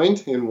bride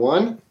joined in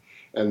one,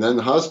 and then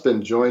the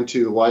husband joined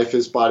to the wife,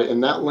 his body.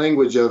 And that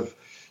language of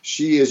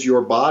she is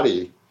your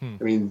body,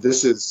 I mean,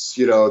 this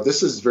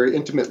is very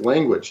intimate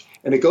language.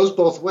 And it goes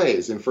both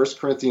ways. In 1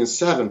 Corinthians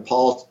 7,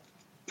 Paul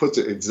puts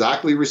it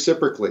exactly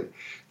reciprocally.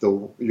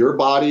 Your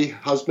body,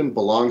 husband,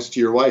 belongs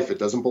to your wife. It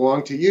doesn't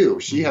belong to you.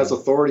 She has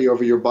authority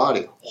over your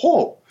body.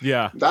 Oh,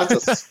 yeah.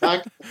 That's a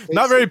smack.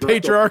 Not very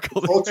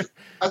patriarchal.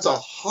 That's a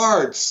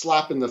hard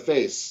slap in the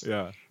face.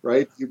 Yeah.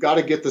 Right? You got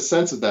to get the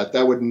sense of that.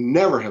 That would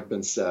never have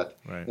been said.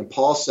 Right. And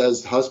Paul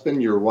says,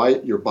 husband,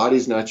 your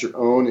body's not your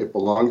own. It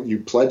belongs. You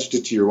pledged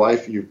it to your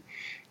wife.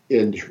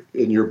 In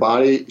your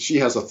body, she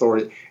has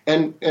authority,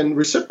 and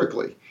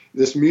reciprocally,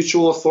 this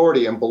mutual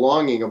authority and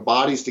belonging of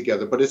bodies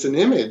together. But it's an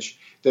image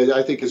that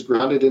I think is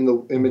grounded in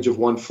the image of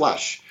one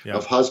flesh,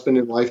 of husband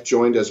and wife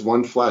joined as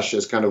one flesh,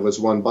 as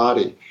one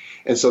body.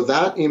 And so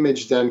that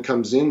image then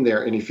comes in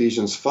there in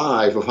Ephesians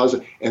 5 of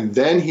husband. And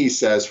then he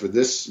says, for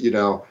this,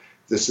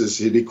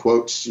 he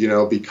quotes,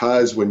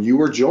 because when you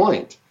were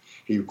joined,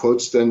 he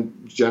quotes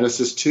then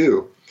Genesis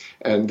 2.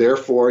 And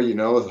therefore,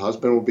 the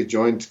husband will be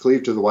joined to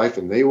cleave to the wife,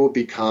 and they will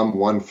become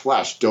one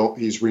flesh.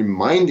 He's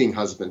reminding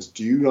husbands,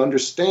 do you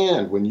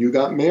understand when you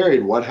got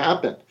married, what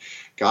happened?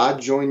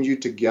 God joined you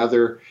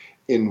together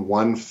in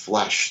one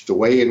flesh, the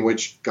way in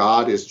which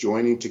God is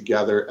joining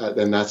together.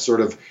 And that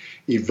sort of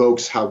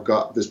evokes how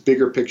God, this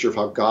bigger picture of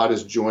how God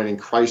is joining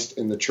Christ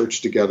and the church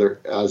together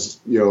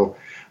as,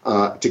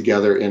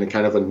 together in a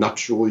kind of a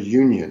nuptial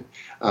union.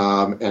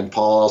 And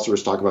Paul also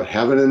was talking about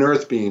heaven and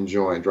earth being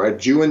joined, right?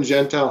 Jew and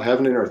Gentile,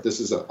 heaven and earth. This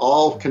is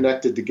all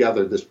connected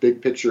together, this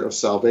big picture of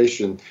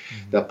salvation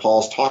that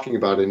Paul's talking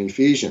about in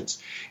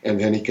Ephesians. And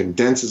then he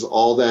condenses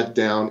all that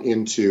down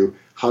into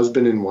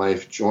husband and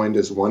wife joined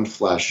as one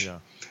flesh. Yeah.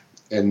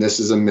 And this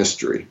is a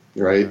mystery,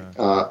 right?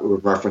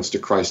 With reference to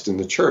Christ in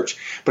the church.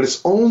 But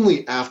it's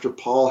only after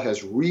Paul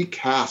has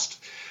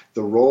recast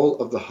the role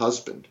of the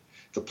husband,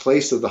 the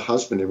place of the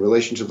husband in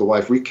relation to the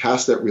wife,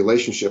 recast that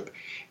relationship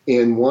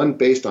in one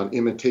based on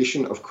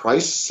imitation of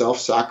Christ's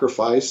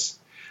self-sacrifice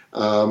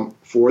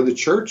for the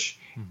church,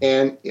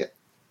 and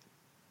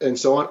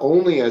so on.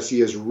 Only as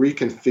he has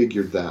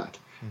reconfigured that,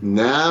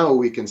 now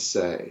we can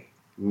say,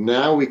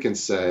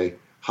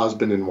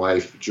 husband and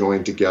wife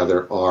joined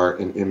together are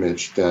an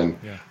image then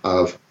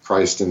of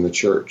Christ in the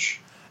church.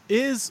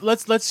 Let's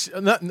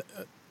not,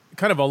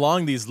 kind of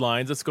along these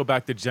lines. Let's go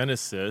back to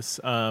Genesis.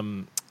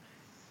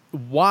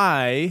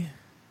 Why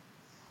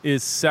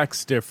is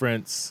sex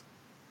difference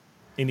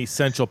an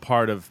essential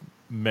part of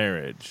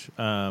marriage?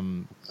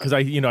 Because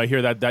I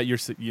hear that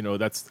you're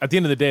that's at the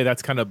end of the day,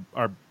 that's kind of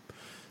our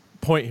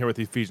point here with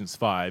Ephesians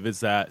 5 is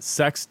that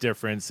sex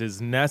difference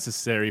is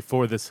necessary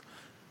for this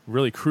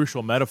really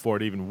crucial metaphor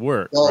to even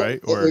work, right?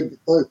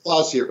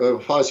 Pause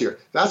here.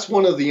 That's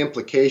one of the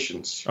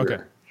implications here. Okay.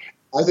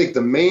 I think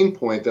the main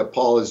point that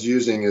Paul is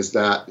using is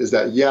that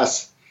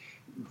yes,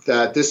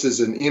 that this is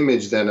an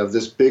image then of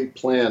this big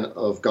plan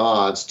of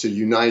God's to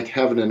unite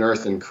heaven and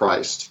earth in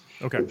Christ.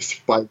 Okay.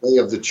 By way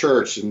of the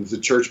church, and the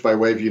church by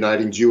way of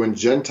uniting Jew and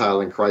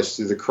Gentile in Christ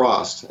through the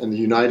cross, and the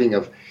uniting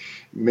of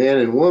man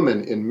and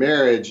woman in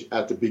marriage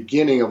at the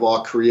beginning of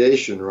all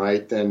creation,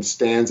 right, then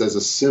stands as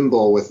a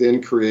symbol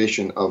within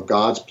creation of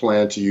God's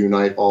plan to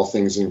unite all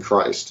things in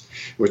Christ,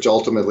 which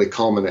ultimately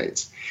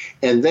culminates.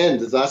 And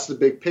then that's the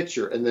big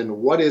picture. And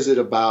then what is it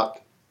about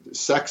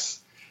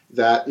sex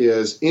that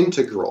is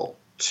integral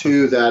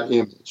to that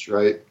image,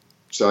 right?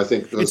 So I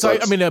think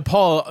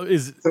Paul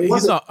he's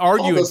not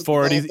arguing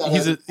for it.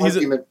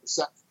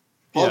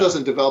 Paul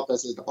doesn't develop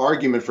as an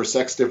argument for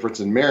sex difference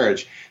in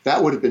marriage.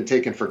 That would have been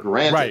taken for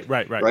granted.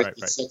 Right.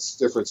 Sex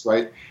difference,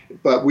 right?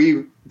 But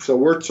we're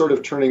sort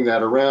of turning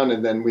that around,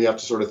 and then we have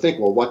to sort of think,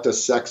 well, what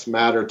does sex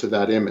matter to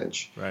that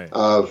image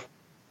of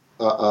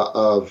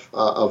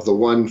the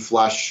one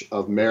flesh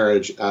of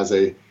marriage as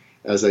a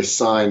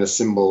sign, a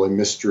symbol, a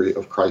mystery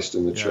of Christ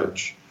in the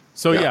church?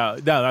 So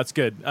that's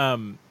good.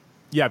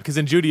 Because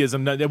in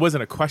Judaism, it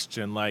wasn't a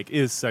question like,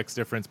 is sex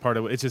difference part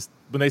of it? It's just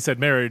when they said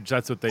marriage,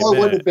 that's what they meant. It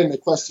wouldn't have been a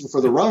question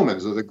for the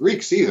Romans or the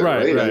Greeks either,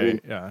 right? I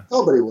mean,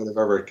 nobody would have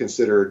ever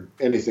considered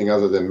anything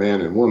other than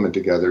man and woman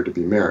together to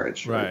be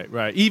marriage.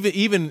 Right.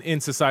 Even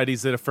in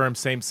societies that affirm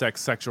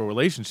same-sex sexual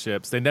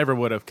relationships, they never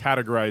would have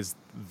categorized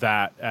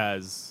that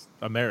as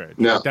a marriage.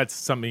 No. Like, that's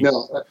something.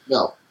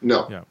 No.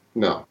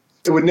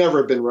 It would never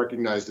have been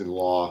recognized in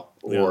law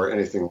or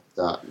anything like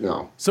that.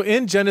 No. So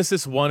in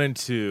Genesis 1 and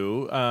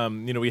 2,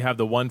 we have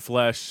the one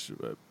flesh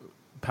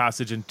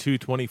passage in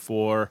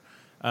 2:24.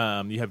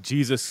 You have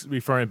Jesus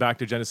referring back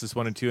to Genesis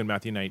 1 and 2 in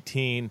Matthew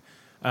 19.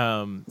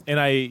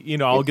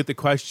 And I'll get the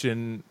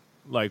question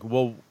like,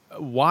 well,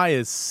 why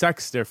is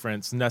sex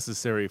difference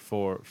necessary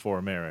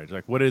for marriage?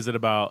 Like, what is it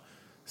about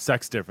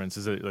sex difference?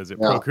 Is it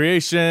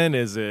procreation?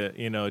 Is it,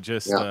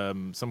 just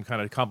some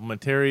kind of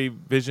complementary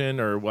vision,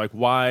 or like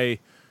why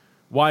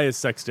is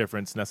sex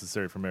difference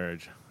necessary for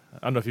marriage? I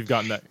don't know if you've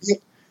gotten that.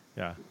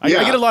 Yeah. I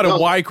get a lot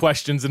of why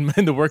questions in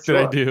the work that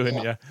I do.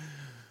 And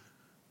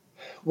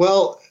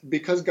Well,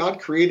 because God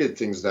created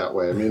things that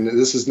way. I mean,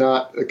 this is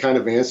not a kind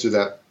of answer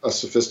that a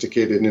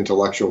sophisticated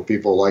intellectual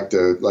people like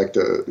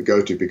to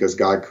go to, because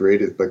God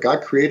created, but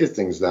God created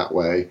things that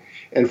way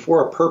and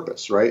for a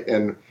purpose, right?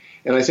 And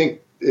I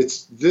think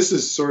this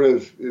is sort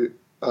of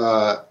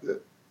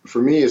for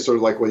me, it's sort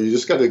of like, well, you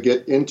just got to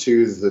get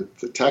into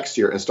the text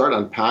here and start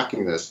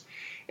unpacking this.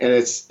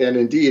 And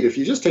indeed, if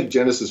you just take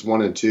Genesis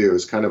 1 and 2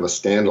 as kind of a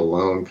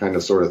standalone kind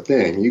of sort of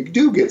thing, you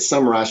do get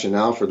some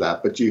rationale for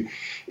that, but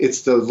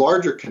it's the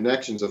larger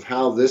connections of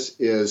how this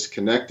is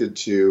connected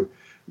to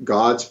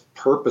God's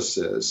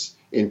purposes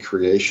in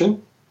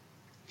creation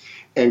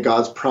and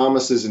God's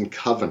promises in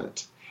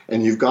covenant.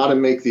 And you've got to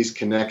make these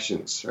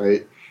connections,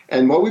 right?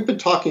 And what we've been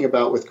talking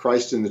about with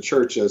Christ in the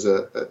church as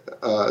the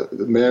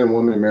man and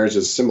woman in marriage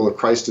is similar to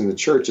Christ in the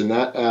church, and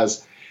that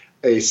as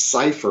a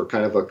cipher,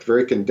 kind of a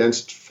very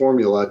condensed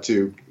formula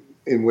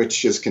in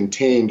which is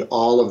contained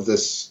all of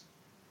this,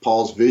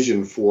 Paul's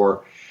vision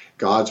for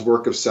God's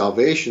work of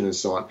salvation and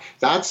so on.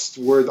 That's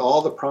where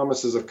all the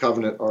promises of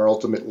covenant are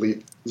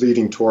ultimately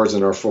leading towards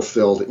and are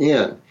fulfilled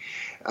in.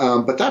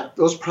 But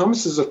those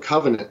promises of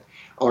covenant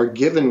are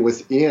given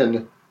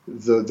within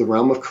the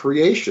realm of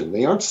creation.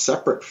 They aren't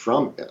separate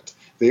from it.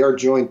 They are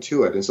joined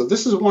to it. And so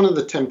this is one of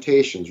the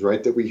temptations,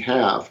 right, that we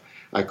have.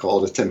 I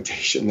call it a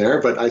temptation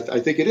there, but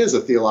I think it is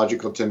a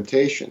theological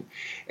temptation.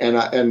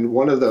 And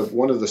one of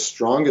the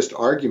strongest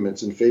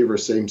arguments in favor of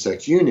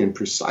same-sex union,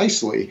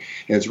 precisely,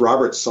 and it's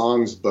Robert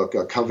Song's book,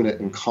 Covenant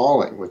and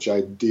Calling, which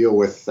I deal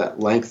with at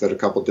length at a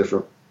couple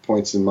different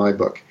points in my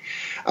book.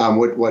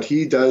 What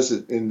he does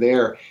in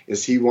there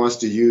is he wants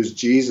to use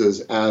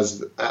Jesus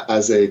as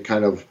a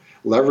kind of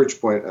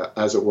leverage point,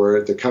 as it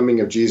were, the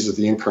coming of Jesus,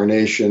 the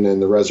incarnation and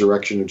the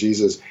resurrection of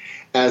Jesus,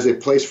 as a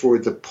place for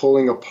the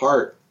pulling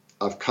apart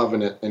of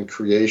covenant and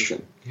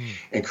creation.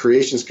 And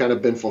creation's kind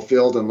of been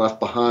fulfilled and left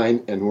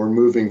behind, and we're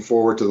moving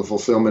forward to the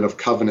fulfillment of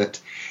covenant.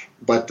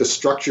 But the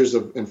structures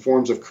and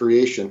forms of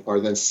creation are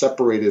then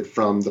separated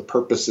from the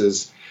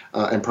purposes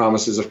and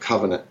promises of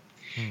covenant.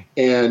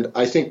 And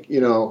I think,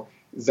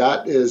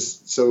 that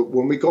is, so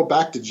when we go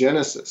back to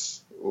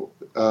Genesis,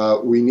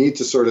 we need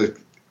to sort of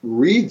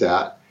read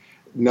that,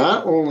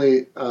 not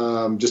only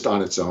just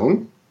on its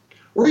own,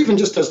 or even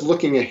just as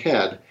looking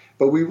ahead,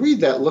 but we read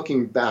that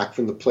looking back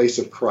from the place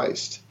of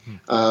Christ,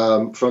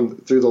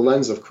 through the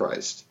lens of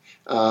Christ,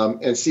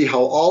 and see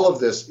how all of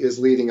this is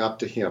leading up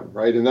to him,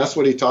 right? And that's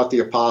what he taught the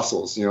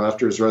apostles,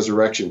 after his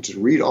resurrection,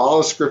 to read all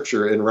of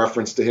Scripture in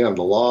reference to him,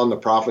 the law and the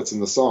prophets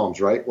and the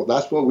Psalms, right? Well,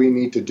 that's what we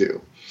need to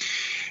do.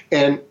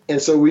 And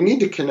so we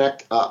need to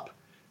connect up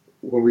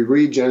when we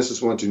read Genesis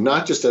 1-2,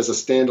 not just as a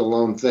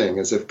standalone thing,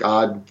 as if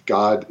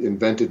God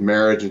invented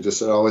marriage and just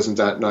said, oh, isn't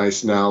that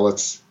nice? Now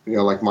let's,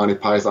 like Monty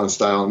Python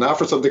style, now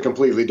for something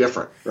completely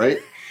different, right?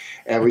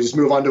 And we just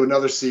move on to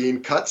another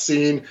scene, cut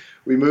scene,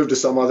 we move to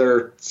some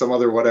other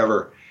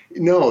whatever.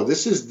 No,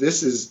 this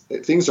is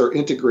things are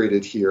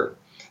integrated here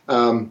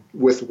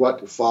with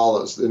what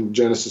follows in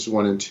Genesis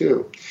 1 and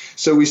 2.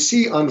 So we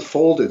see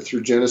unfolded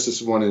through Genesis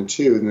 1 and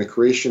 2 in the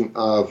creation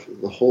of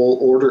the whole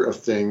order of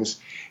things,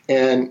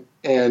 and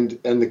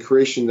the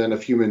creation then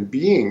of human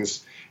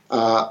beings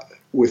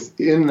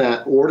within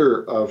that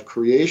order of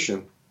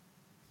creation,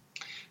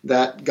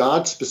 that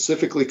God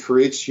specifically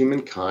creates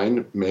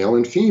humankind, male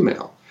and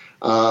female,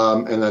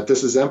 and that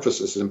this is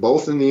emphasis, and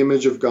both in the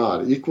image of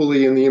God,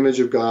 equally in the image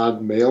of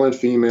God, male and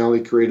female,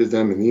 he created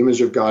them. In the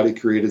image of God, he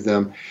created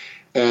them.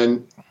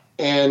 And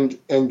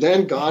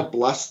then God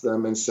blessed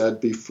them and said,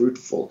 be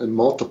fruitful and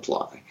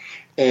multiply,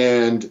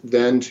 and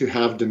then to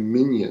have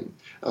dominion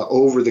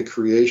over the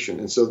creation.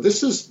 And so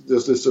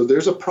so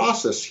there's a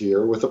process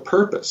here with a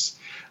purpose.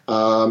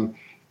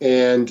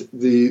 And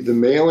the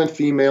male and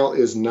female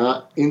is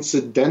not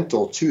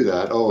incidental to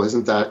that. Oh,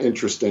 isn't that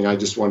interesting? I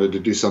just wanted to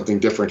do something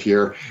different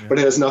here, but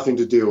it has nothing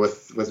to do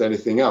with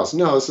anything else.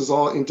 No, this is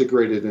all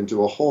integrated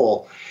into a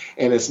whole,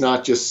 and it's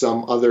not just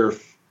some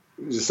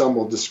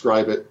will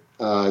describe it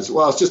as,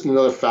 well, it's just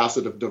another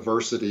facet of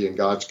diversity in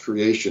God's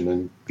creation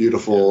and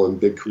beautiful and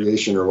big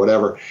creation or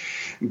whatever.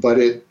 But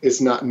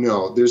it's not,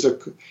 no.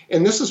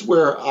 And this is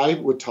where I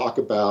would talk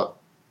about,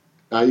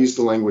 I use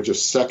the language of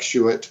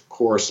sexuate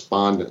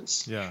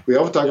correspondence. Yeah. We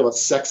often talk about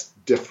sex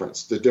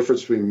difference, the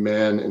difference between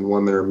men and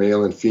women or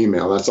male and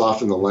female. That's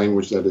often the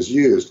language that is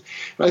used.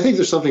 But I think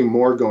there's something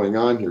more going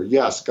on here.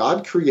 Yes,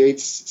 God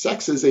creates,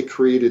 sex is a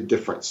created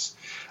difference.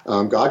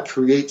 God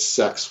creates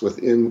sex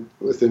within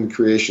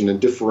creation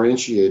and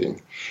differentiating.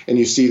 And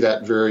you see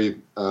that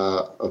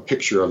a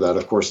picture of that,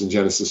 of course, in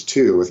Genesis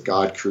 2, with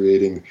God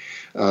creating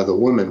the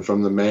woman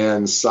from the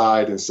man's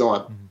side and so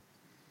on.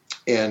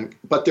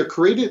 But they're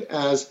created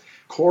as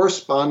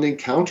corresponding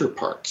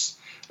counterparts.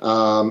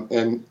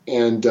 And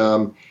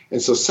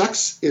so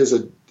sex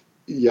is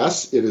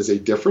yes, it is a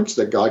difference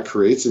that God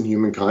creates in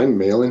humankind,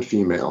 male and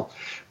female,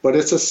 but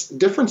it's a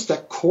difference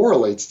that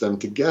correlates them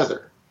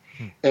together.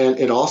 And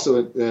it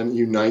also then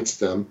unites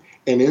them.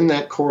 And in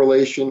that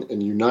correlation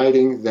and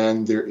uniting,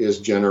 then there is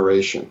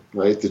generation,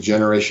 right? The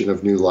generation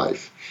of new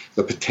life,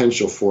 the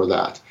potential for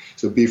that.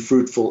 So be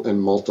fruitful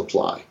and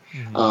multiply.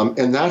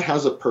 And that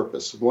has a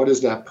purpose. What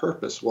is that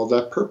purpose? Well,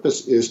 that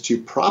purpose is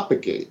to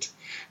propagate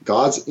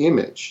God's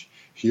image,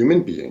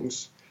 human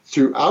beings,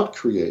 throughout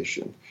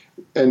creation,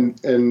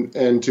 and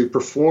to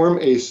perform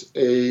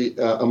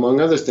among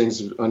other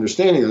things,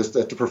 understanding this,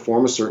 that to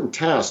perform a certain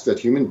task that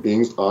human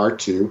beings are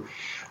to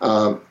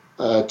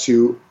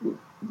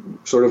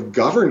sort of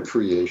govern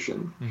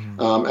creation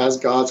as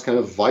God's kind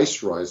of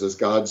viceroys, as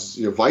God's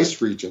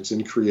vice regents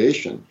in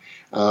creation,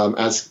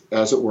 as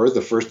it were.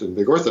 The first and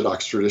big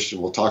Orthodox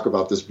tradition will talk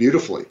about this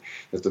beautifully,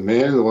 that the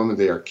man and the woman,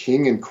 they are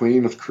king and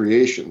queen of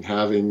creation,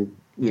 having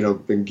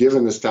been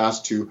given this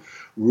task to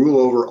rule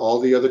over all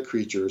the other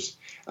creatures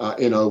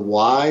in a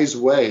wise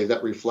way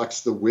that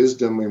reflects the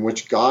wisdom in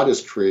which God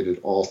has created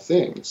all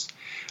things.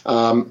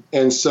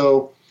 And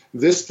so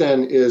this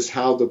then is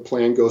how the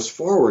plan goes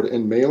forward,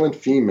 and male and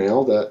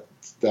female,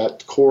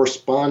 that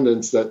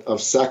correspondence of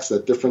sex,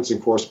 that difference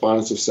in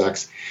correspondence of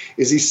sex,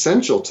 is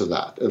essential to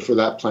that, and for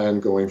that plan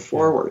going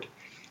forward.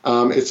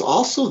 It's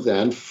also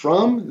then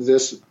from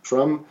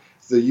the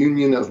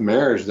union of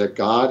marriage that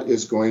God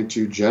is going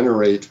to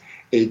generate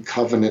a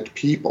covenant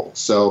people.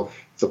 So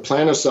the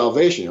plan of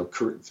salvation,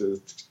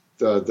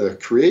 the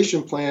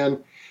creation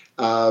plan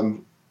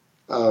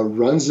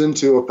runs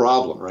into a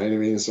problem, right? I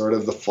mean, sort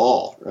of the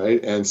fall,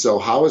 right? And so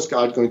how is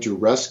God going to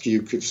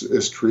rescue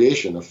his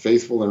creation? A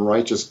faithful and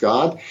righteous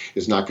God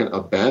is not going to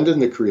abandon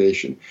the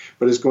creation,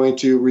 but is going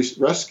to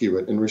rescue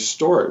it and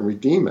restore it and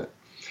redeem it.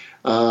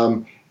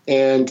 But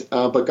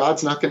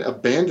God's not going to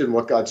abandon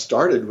what God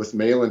started with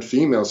male and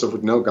female. So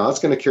no, God's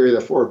going to carry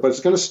that forward, but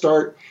it's going to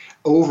start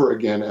over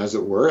again, as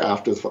it were,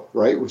 after,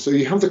 right? So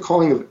you have the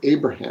calling of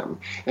Abraham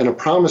and a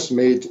promise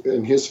made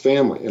in his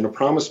family and a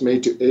promise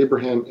made to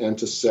Abraham and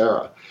to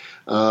Sarah.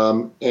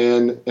 And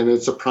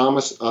it's a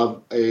promise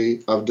of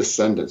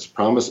descendants,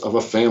 promise of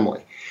a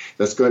family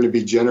that's going to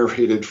be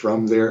generated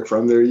from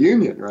their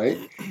union, right?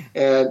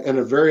 And in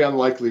a very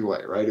unlikely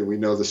way, right? And we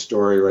know the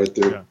story, right?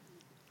 There,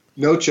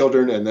 no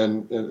children, and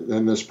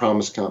then this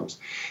promise comes.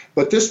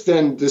 But this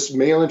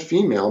male and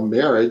female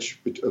marriage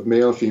of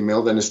male and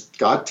female, then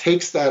God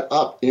takes that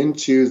up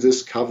into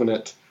this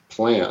covenant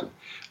plan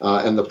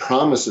and the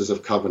promises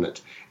of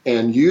covenant,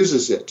 and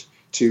uses it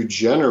to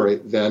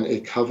generate then a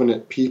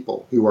covenant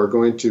people who are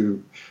going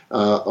to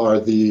are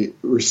the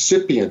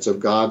recipients of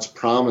God's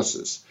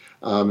promises.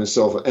 And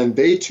so, and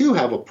they too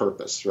have a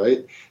purpose,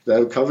 right?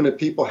 The covenant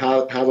people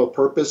have a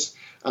purpose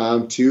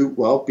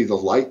to be the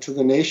light to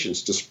the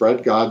nations, to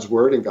spread God's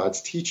word and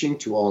God's teaching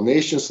to all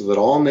nations, so that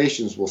all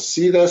nations will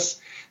see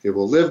this. They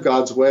will live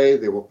God's way.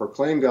 They will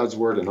proclaim God's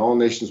word, and all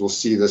nations will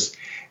see this.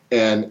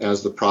 And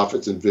as the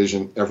prophets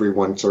envision,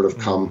 everyone sort of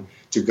come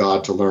to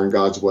God to learn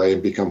God's way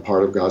and become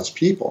part of God's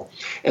people.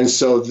 And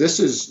so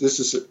this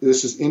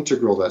is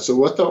integral to that. So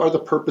what are the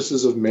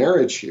purposes of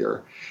marriage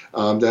here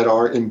that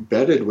are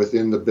embedded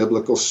within the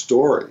biblical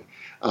story?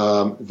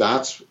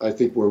 That's, I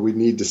think, where we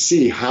need to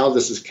see how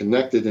this is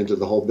connected into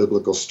the whole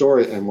biblical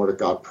story, and what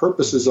God's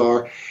purposes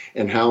are,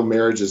 and how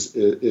marriage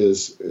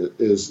is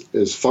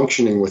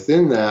functioning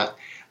within that.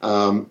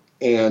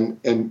 And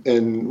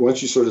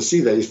once you sort of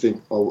see that, you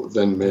think, oh,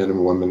 then man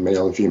and woman,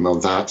 male and female,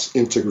 that's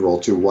integral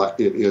to what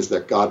it is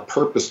that God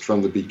purposed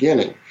from the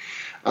beginning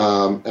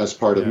as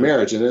part of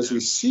marriage. And as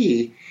we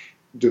see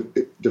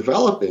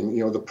developing,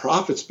 the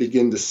prophets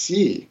begin to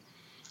see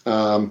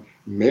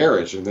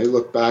marriage, and they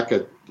look back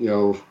at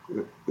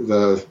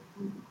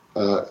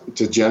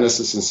to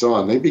Genesis and so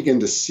on. They begin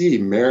to see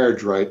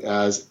marriage, right,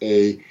 as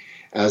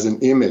an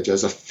image,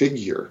 as a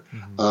figure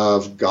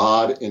of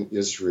God and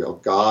Israel,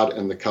 God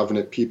and the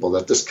covenant people,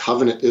 that this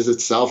covenant is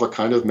itself a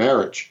kind of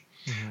marriage,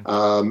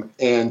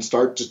 and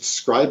start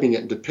describing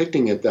it and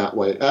depicting it that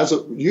way,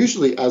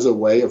 usually as a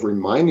way of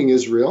reminding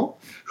Israel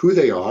who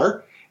they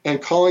are and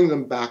calling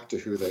them back to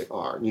who they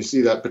are. And you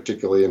see that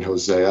particularly in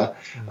Hosea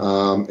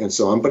and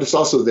so on, but it's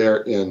also there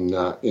in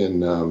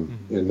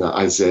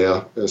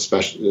Isaiah,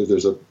 especially.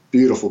 There's a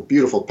beautiful,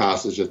 beautiful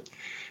passage at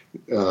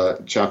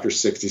chapter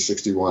 60,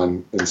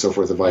 61, and so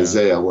forth of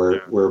Isaiah,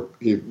 where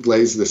he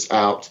lays this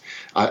out: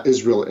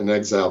 Israel in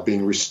exile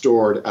being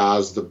restored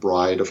as the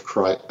bride of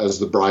Christ, as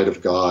the bride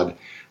of God,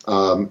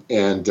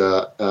 and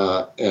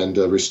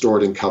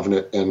restored in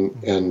covenant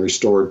and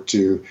restored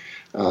to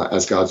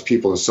as God's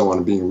people, and so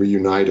on, being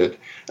reunited,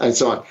 and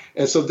so on.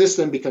 And so this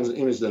then becomes an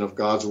image then of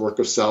God's work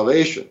of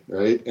salvation,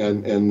 right?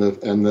 And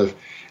the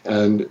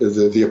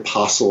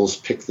apostles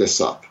pick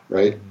this up,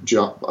 right?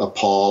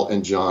 Paul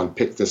and John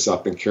pick this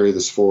up and carry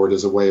this forward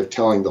as a way of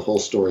telling the whole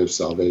story of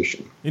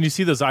salvation. And you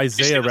see those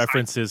Isaiah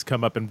references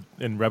come up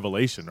in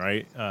Revelation,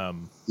 right?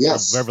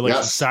 Yes.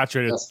 Revelation yes,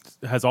 saturated yes.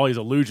 has all these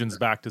allusions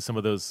back to some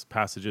of those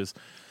passages.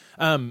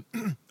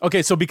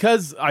 Okay, so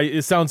because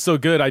it sounds so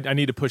good, I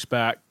need to push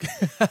back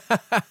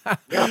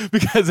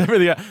because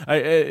everything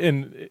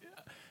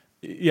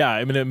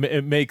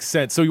it makes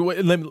sense. So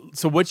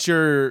what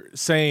you're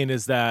saying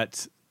is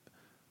that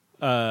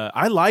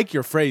I like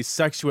your phrase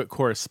 "sexuate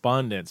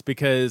correspondence"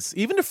 because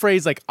even the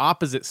phrase like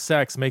opposite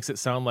sex makes it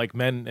sound like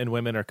men and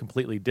women are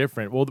completely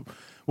different. Well,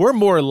 we're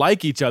more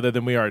like each other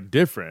than we are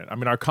different. I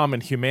mean, our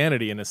common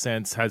humanity, in a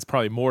sense, has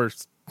probably more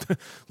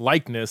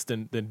likeness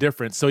than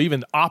difference. So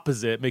even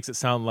opposite makes it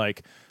sound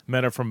like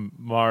men are from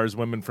Mars,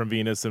 women from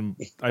Venus, and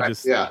I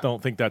just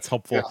don't think that's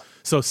helpful. Yeah.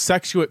 So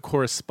sexuate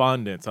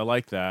correspondence, I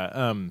like that.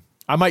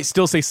 I might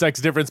still say sex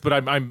difference, but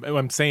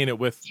I'm saying it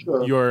with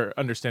your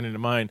understanding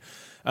in mind.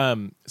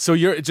 So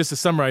you're just to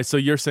summarize. So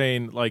you're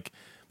saying like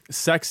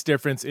sex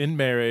difference in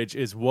marriage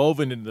is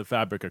woven into the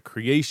fabric of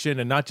creation,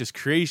 and not just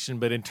creation,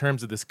 but in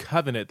terms of this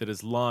covenant that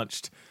is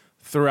launched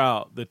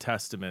throughout the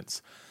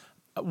Testaments.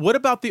 What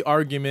about the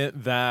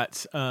argument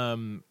that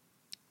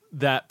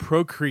that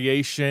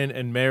procreation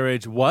and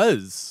marriage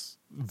was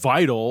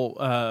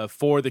vital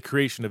for the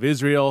creation of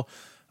Israel,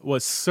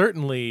 was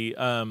certainly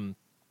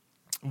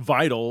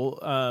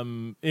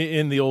vital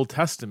in the Old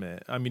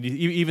Testament? I mean,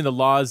 even the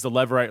laws, the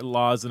Levirate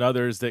laws and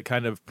others that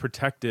kind of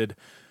protected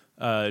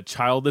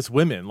childless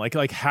women,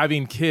 like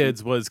having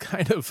kids was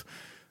kind of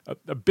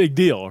a big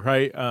deal,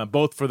 right?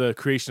 Both for the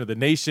creation of the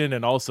nation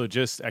and also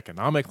just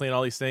economically and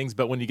all these things.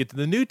 But when you get to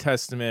the New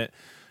Testament,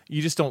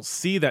 you just don't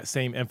see that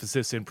same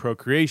emphasis in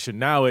procreation.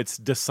 Now it's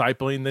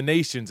discipling the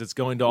nations. It's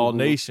going to all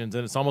nations.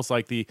 And it's almost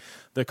like the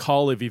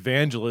call of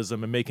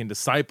evangelism and making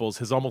disciples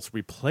has almost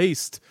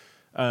replaced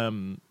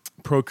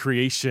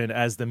procreation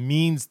as the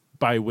means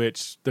by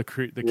which the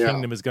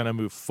kingdom is going to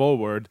move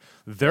forward.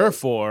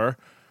 Therefore,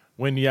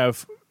 when you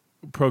have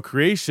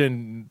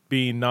procreation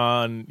being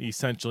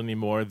non-essential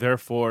anymore,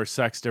 therefore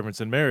sex difference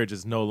in marriage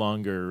is no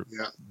longer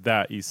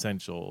that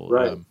essential.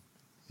 Right.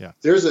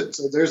 There's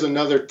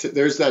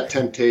that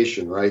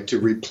temptation, right, to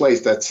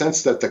replace that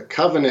sense that the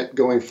covenant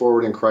going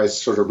forward in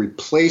Christ sort of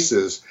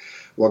replaces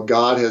what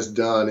God has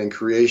done in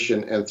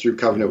creation and through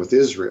covenant with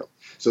Israel.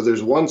 So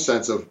there's one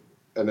sense of,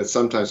 and it's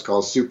sometimes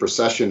called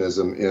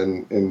supersessionism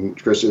in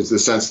Christians, the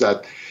sense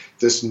that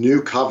this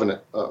new covenant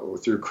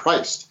through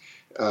Christ,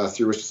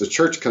 through which the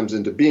church comes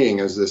into being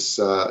as this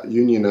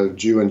union of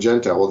Jew and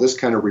Gentile, well, this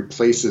kind of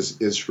replaces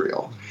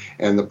Israel.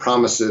 And the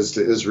promises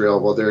to Israel,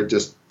 well, they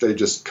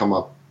just come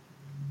up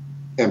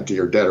empty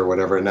or dead or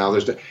whatever. And now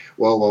there's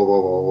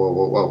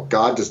whoa.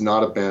 God does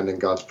not abandon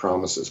God's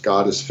promises.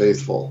 God is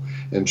faithful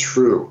and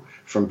true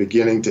from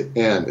beginning to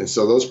end. And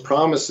so those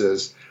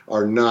promises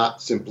are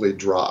not simply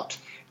dropped.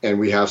 And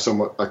we have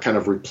a kind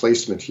of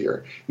replacement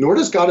here. Nor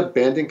does God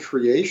abandon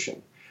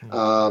creation.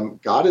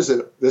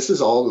 This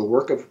is all the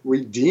work of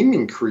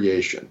redeeming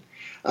creation.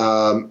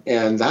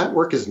 And that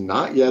work is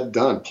not yet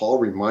done. Paul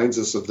reminds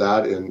us of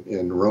that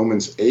in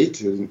Romans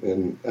 8,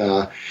 and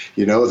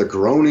the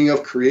groaning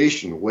of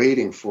creation,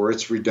 waiting for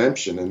its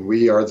redemption. And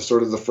we are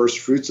the first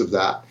fruits of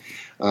that.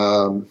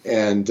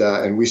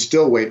 And we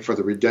still wait for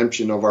the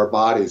redemption of our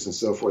bodies and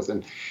so forth.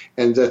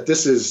 And that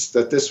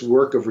this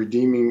work of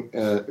redeeming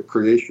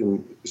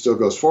creation still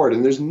goes forward.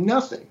 And there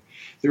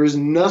is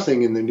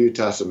nothing in the New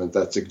Testament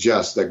that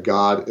suggests that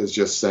God is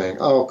just saying,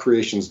 "Oh,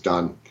 creation's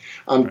done.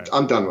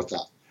 I'm done with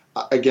that.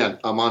 Again,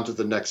 I'm on to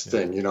the next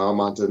thing. I'm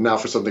on to now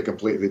for something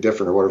completely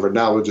different or whatever.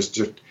 Now we'll just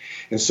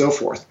and so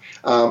forth."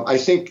 I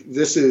think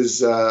this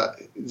is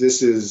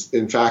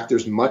in fact,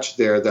 there's much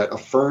there that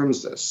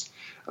affirms this.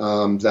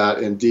 That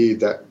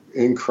indeed, that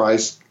in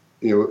Christ,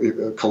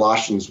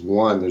 Colossians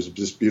 1, there's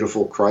this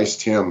beautiful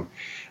Christ hymn,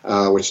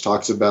 which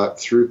talks about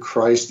through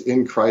Christ,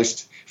 in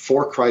Christ,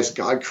 for Christ,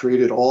 God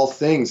created all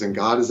things, and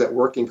God is at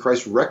work in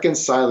Christ,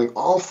 reconciling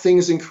all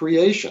things in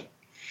creation,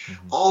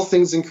 all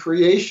things in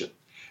creation,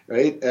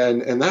 right?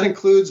 And that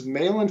includes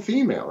male and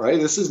female, right?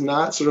 This is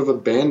not sort of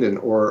abandoned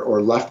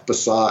or left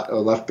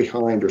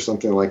behind or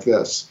something like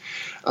this.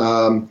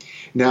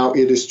 Now,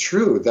 it is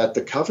true that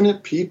the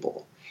covenant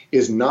people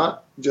is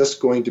not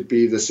just going to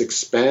be this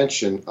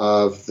expansion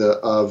of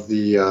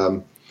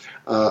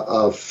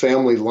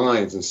family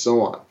lines and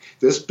so on.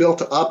 This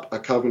built up a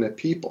covenant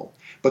people,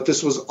 but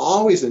this was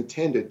always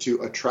intended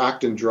to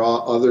attract and draw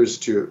others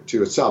to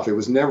itself. It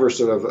was never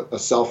sort of a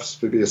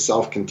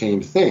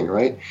self-contained thing,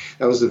 right?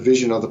 That was the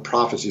vision of the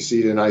prophets. You see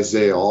it in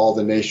Isaiah, all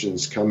the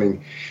nations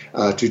coming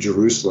to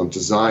Jerusalem, to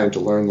Zion, to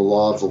learn the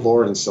law of the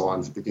Lord, and so on.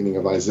 At the beginning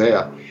of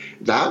Isaiah,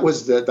 that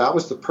was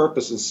the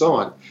purpose, and so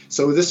on.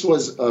 So this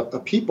was a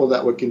people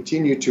that would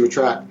continue to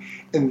attract.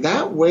 And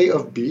that way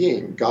of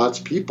being God's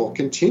people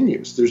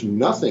continues. There's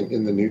nothing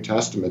in the New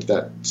Testament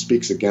that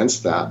speaks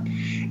against that.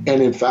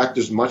 And in fact,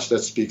 there's much that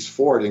speaks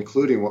for it,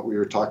 including what we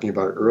were talking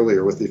about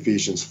earlier with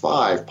Ephesians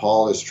 5.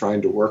 Paul is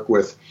trying to work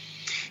with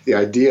the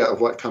idea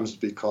of what comes to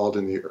be called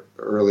in the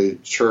early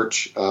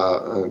church,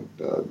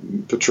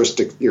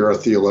 patristic era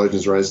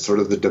theologians, right, sort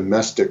of the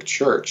domestic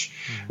church,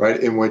 right,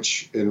 in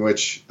which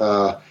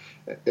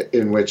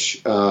in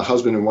which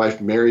husband and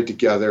wife married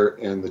together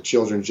and the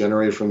children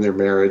generated from their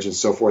marriage and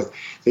so forth,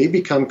 they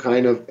become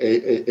kind of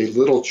a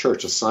little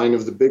church, a sign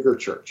of the bigger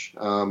church,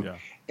 and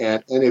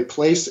a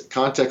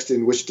context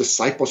in which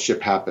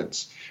discipleship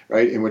happens,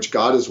 right? In which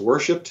God is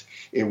worshipped,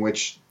 in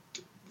which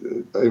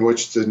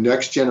the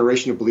next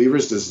generation of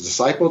believers is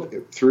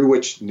discipled, through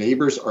which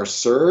neighbors are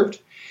served,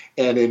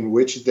 and in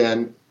which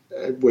then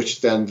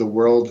the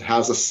world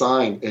has a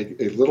sign,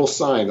 a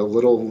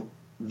little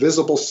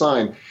visible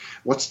sign.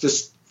 What's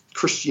this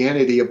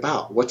Christianity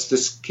about? What's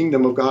this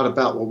kingdom of God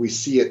about? Well, we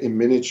see it in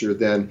miniature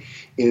then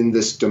in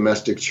this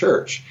domestic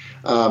church.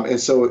 And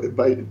so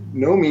by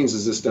no means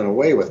is this done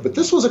away with. But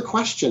this was a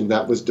question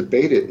that was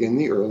debated in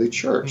the early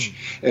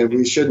church. And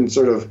we shouldn't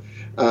sort of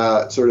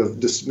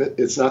dismiss,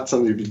 it's not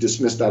something to be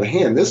dismissed out of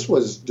hand. This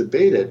was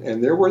debated,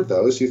 and there were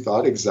those who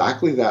thought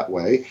exactly that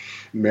way.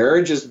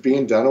 Marriage is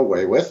being done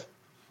away with.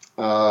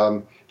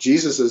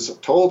 Jesus has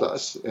told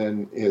us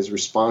in his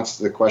response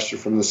to the question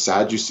from the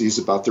Sadducees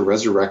about the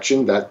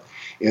resurrection that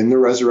in the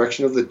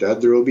resurrection of the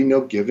dead, there will be no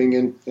giving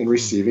and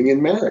receiving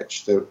in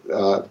marriage,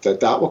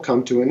 that will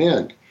come to an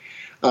end.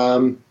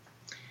 And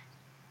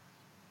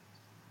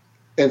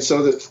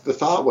so the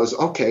thought was,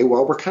 okay,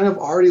 well, we're kind of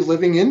already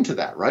living into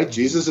that, right?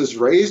 Jesus is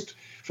raised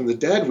from the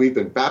dead. We've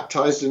been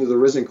baptized into the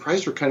risen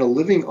Christ. We're kind of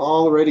living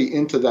already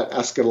into that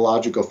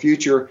eschatological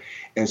future.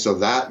 And so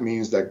that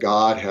means that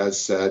God has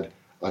said,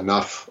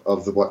 enough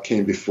of what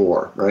came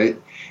before, right?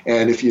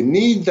 And if you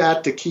need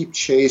that to keep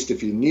chaste,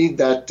 if you need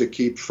that to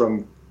keep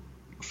from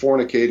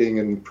fornicating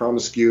and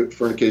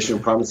fornication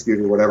and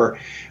promiscuity or whatever,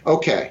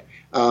 okay.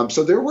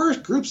 So there were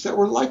groups that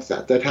were like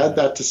that had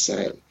that to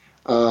say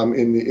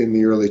in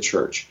the early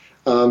church,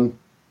 and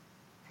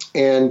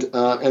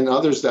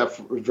others that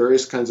for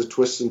various kinds of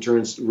twists and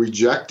turns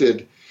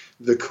rejected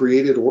the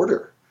created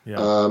order.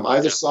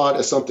 Either saw it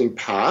as something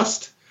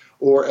past,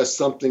 or as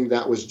something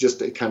that was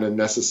just a kind of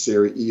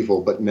necessary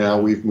evil, but now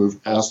we've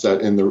moved past that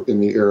in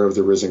the era of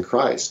the risen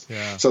Christ.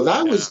 So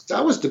that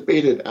was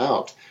debated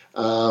out,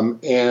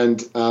 and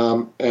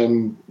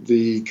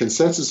the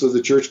consensus of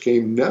the church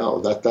came,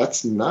 no,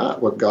 that's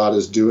not what God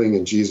is doing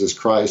in Jesus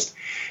Christ.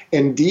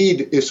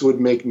 Indeed, this would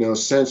make no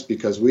sense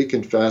because we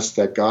confess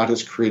that God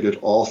has created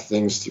all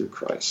things through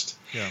Christ.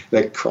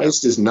 That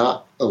Christ is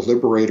not a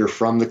liberator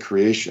from the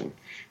creation.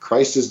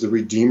 Christ is the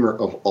redeemer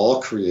of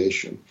all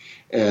creation.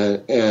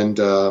 And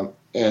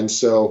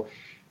so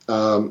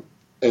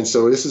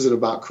this isn't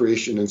about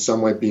creation in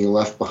some way being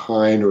left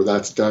behind or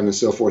that's done and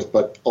so forth,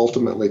 but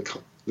ultimately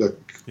the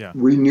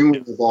renewing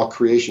of all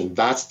creation.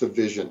 That's the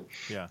vision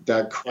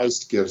that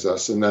Christ gives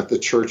us, and that the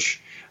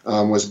church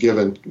was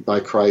given by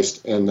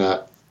Christ, and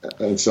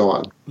so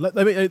on.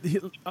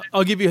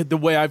 I'll give you the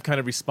way I've kind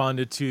of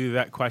responded to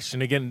that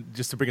question. Again,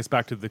 just to bring us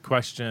back to the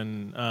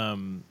question,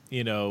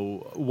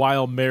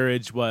 while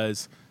marriage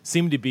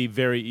seemed to be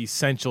very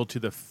essential to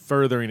the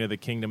furthering of the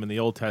kingdom in the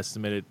Old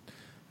Testament,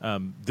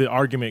 the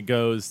argument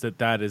goes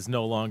that is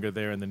no longer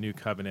there in the New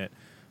Covenant.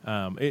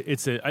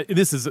 This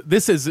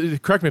is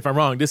correct me if I'm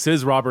wrong, this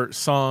is Robert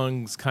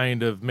Song's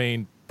kind of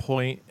main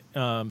point.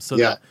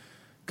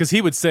 Because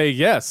he would say,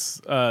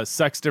 yes,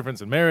 sex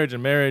difference in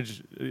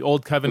marriage,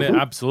 Old Covenant,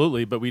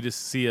 absolutely, but we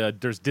just see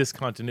there's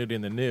discontinuity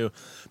in the New.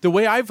 The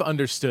way I've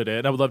understood it,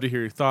 and I would love to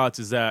hear your thoughts,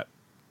 is that,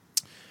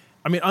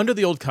 under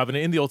the Old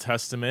Covenant, in the Old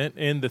Testament,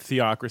 in the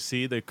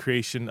theocracy, the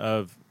creation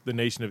of the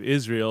nation of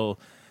Israel,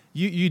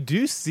 you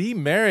do see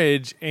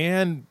marriage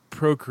and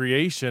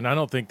procreation. I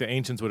don't think the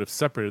ancients would have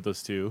separated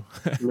those two.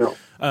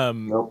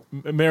 No.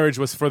 Marriage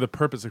was for the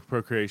purpose of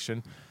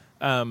procreation.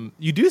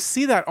 You do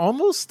see that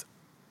almost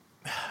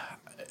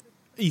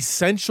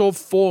essential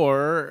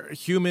for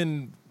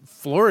human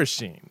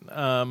flourishing.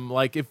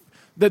 Like if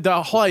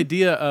the whole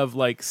idea of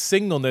like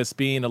singleness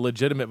being a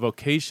legitimate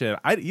vocation,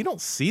 you don't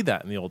see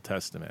that in the Old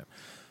Testament.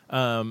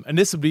 And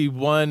this would be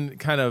one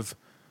of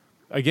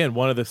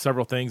the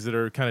several things that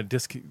are kind of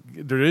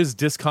there is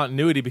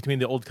discontinuity between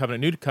the Old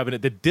Covenant and New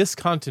Covenant. The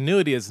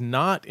discontinuity is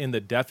not in the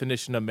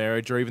definition of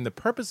marriage or even the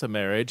purpose of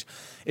marriage.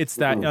 It's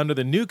that under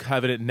the New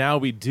Covenant, now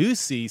we do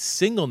see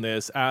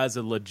singleness as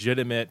a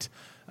legitimate,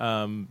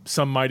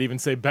 some might even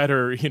say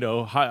better,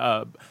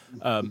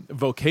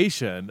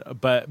 vocation.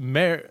 But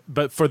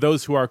for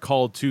those who are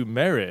called to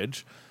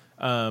marriage,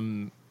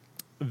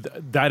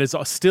 that is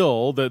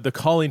still the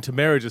calling to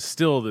marriage is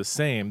still the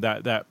same.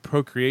 That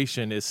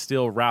procreation is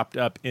still wrapped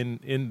up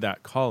in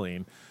that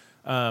calling,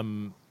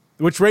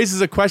 which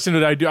raises a question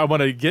that I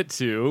want to get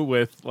to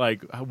with,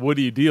 like, what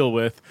do you deal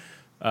with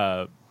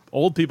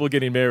old people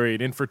getting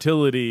married,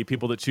 infertility,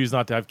 people that choose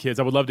not to have kids?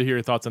 I would love to hear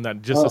your thoughts on that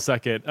in just a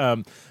second.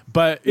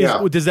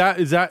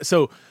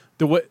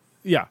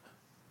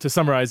 To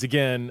summarize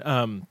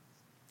again,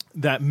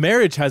 that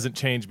marriage hasn't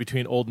changed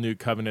between Old and New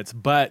Covenants,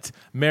 but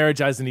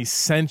marriage as an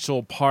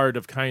essential part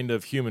of kind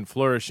of human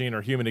flourishing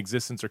or human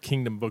existence or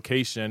kingdom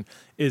vocation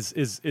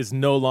is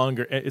no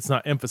longer, it's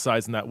not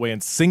emphasized in that way,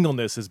 and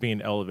singleness is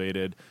being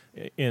elevated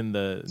in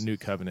the New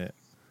Covenant.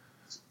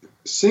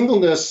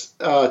 Singleness,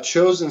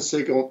 chosen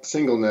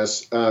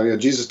singleness.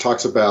 Jesus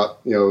talks about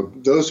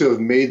those who have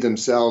made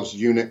themselves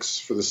eunuchs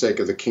for the sake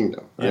of the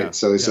kingdom. Right. Yeah,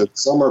 So he said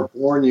some are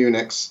born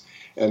eunuchs,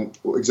 and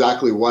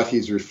exactly what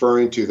he's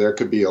referring to there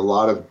could be a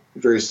lot of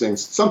various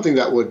things. Something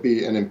that would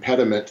be an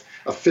impediment,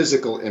 a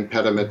physical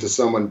impediment to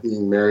someone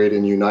being married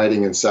and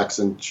uniting in sex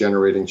and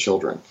generating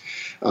children.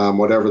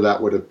 Whatever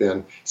that would have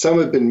been. Some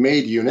have been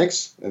made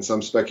eunuchs, and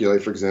some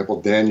speculate, for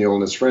example, Daniel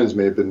and his friends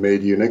may have been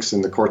made eunuchs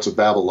in the courts of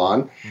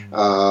Babylon,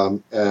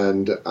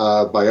 and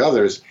by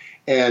others.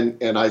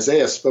 And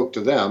Isaiah spoke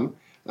to them,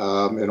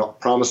 and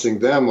promising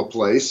them a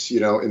place, in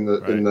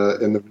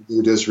the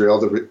renewed Israel,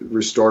 the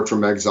restored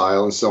from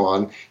exile, and so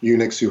on.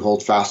 Eunuchs who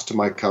hold fast to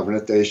my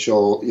covenant, they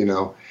shall,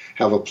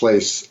 have a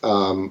place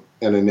and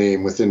a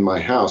name within my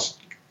house.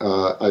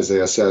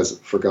 Isaiah says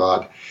for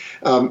God.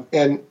 But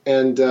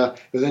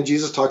then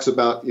Jesus talks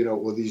about,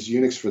 these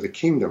eunuchs for the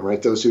kingdom,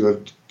 right? Those who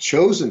have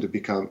chosen to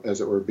become,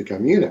 as it were,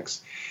 become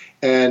eunuchs.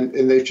 And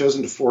they've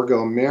chosen to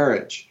forego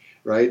marriage,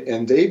 right?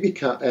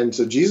 And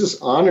so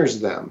Jesus honors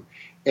them.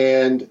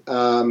 And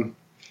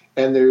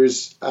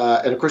there's,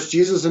 and of course,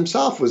 Jesus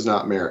himself was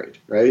not married,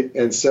 right?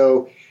 And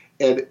so,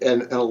 and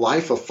a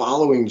life of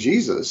following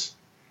Jesus,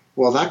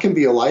 well, that can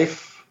be a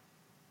life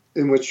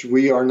in which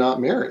we are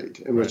not married,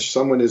 in which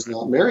someone is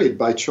not married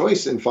by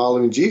choice in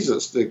following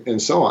Jesus,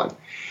 and so on.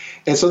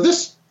 And so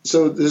there's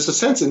a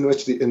sense in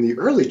which in the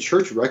early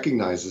church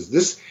recognizes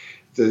this,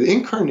 the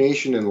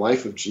incarnation and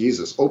life of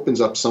Jesus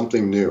opens up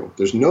something new.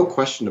 There's no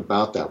question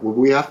about that. What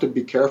we have to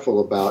be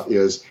careful about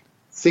is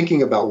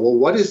thinking about, well,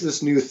 what is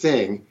this new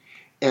thing,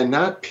 and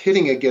not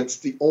pitting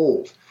against the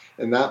old.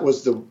 And that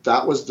was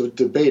the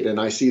debate, and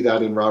I see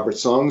that in Robert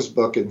Song's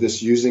book, and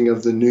this using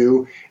of the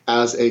new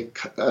as a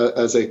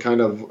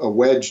kind of a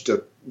wedge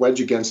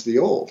against the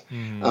old,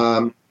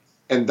 and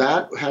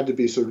that had to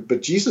be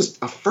But Jesus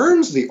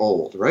affirms the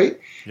old, right?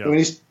 Yep. And when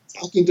he's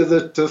talking to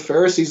the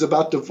Pharisees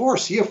about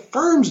divorce, he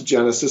affirms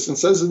Genesis and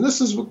says, "And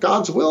this is what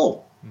God's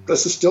will.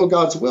 This is still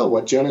God's will.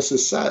 What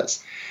Genesis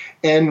says."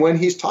 And when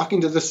he's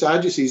talking to the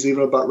Sadducees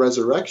even about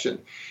resurrection,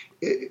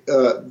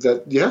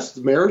 that yes,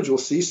 the marriage will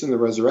cease in the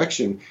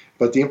resurrection,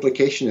 but the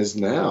implication is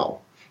now,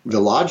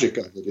 the logic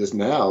of it is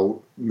now,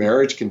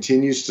 marriage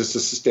continues to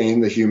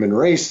sustain the human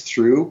race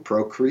through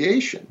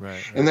procreation.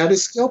 Right. And that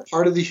is still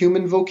part of the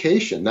human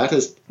vocation. That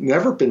has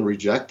never been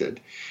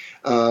rejected,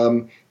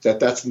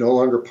 that's no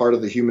longer part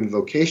of the human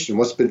vocation.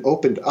 What's been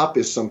opened up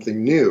is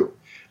something new.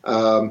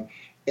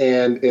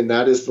 And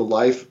that is the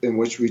life in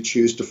which we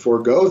choose to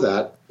forego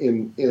that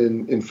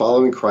in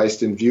following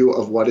Christ in view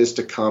of what is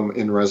to come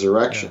in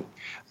resurrection,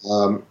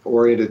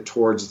 oriented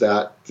towards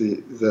that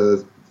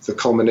the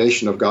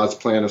culmination of God's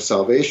plan of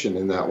salvation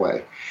in that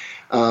way.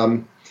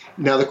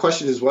 Now the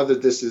question is whether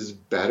this is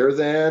better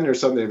than or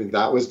something. I mean,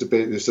 that was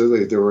debated.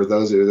 Certainly there were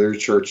those in their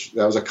church,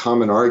 that was a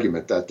common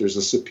argument that there's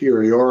a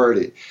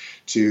superiority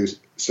to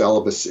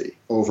celibacy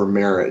over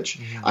marriage.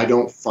 Mm-hmm. I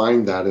don't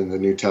find that in the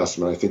New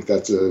Testament. I think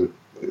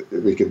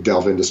we could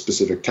delve into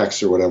specific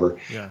texts or whatever.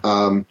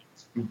 Yeah.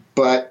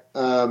 But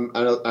I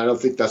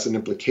don't think that's an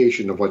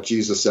implication of what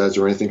Jesus says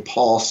or anything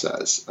Paul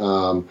says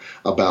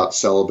about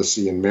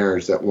celibacy and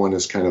marriage, that one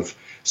is kind of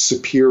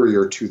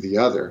superior to the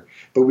other.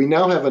 But we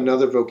now have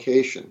another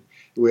vocation,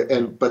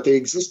 but they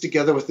exist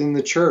together within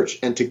the church.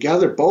 And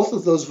together, both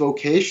of those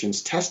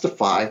vocations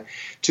testify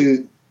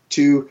to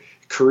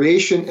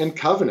creation and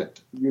covenant,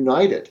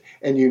 united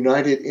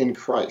in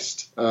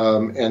Christ,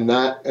 and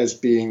that as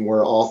being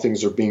where all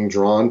things are being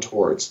drawn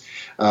towards,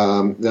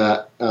 and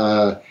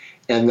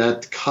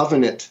that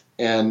covenant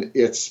and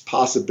its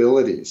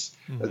possibilities,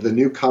 the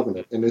new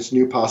covenant and its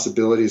new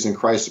possibilities in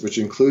Christ, which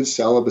includes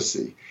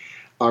celibacy,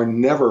 are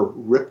never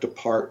ripped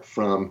apart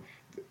from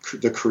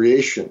the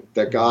creation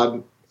that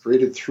God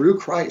created through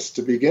Christ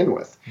to begin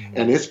with,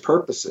 and its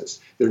purposes.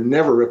 They're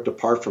never ripped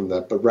apart from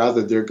that, but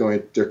rather they're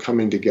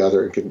coming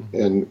together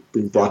and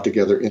being brought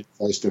together in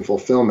Christ in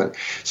fulfillment.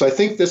 So I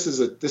think this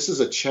is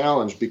a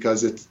challenge,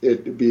 because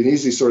it'd be an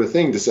easy sort of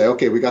thing to say,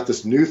 okay, we got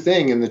this new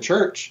thing in the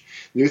church,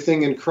 new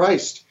thing in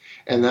Christ,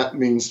 and that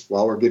means,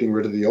 well, we're getting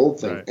rid of the old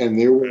thing. Right. And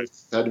there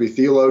had to be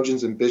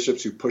theologians and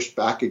bishops who pushed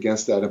back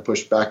against that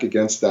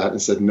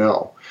and said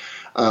no.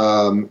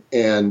 And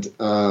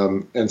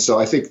so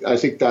I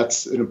think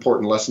that's an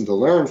important lesson to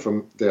learn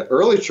from the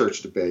early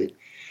church debate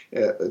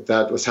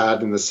that was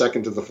had in the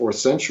 2nd to the 4th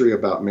century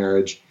about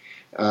marriage,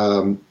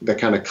 that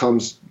kind of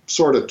comes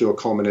sort of to a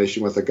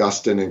culmination with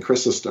Augustine and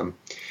Chrysostom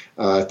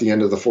at the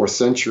end of the 4th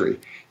century,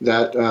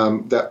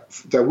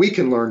 that we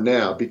can learn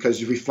now,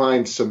 because we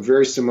find some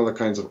very similar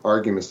kinds of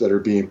arguments that are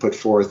being put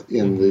forth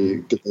in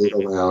the debate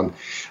around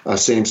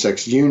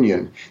same-sex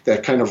union,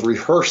 that kind of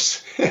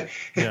rehearse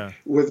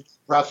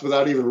perhaps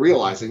without even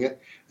realizing it,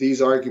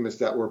 these arguments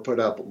that were put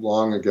up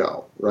long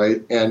ago,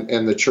 right?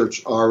 And the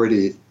church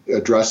already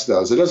addressed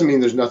those. It doesn't mean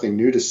there's nothing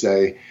new to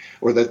say,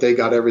 or that they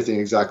got everything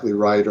exactly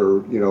right, or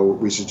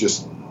we should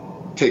just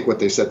take what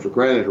they said for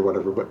granted or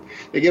whatever. But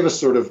they give us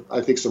sort of,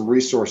 I think, some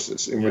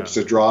resources in which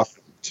to draw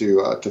from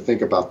to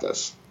think about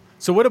this.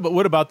 So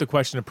what about the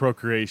question of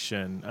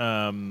procreation?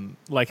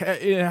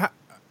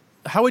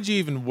 how would you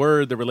even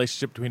word the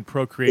relationship between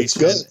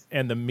procreation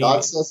and the meaning?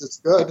 God says it's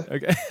good.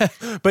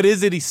 Okay. But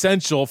is it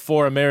essential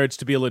for a marriage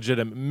to be a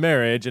legitimate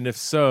marriage? And if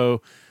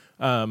so,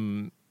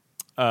 like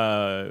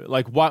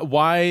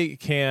why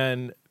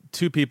can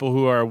two people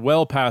who are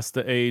well past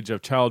the age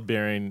of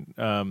childbearing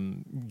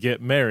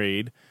get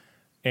married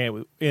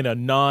and in a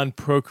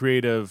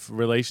non-procreative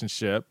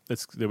relationship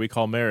that we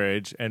call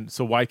marriage? And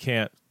so why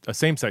can't a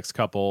same-sex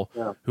couple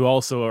who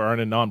also are in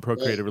a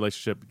non-procreative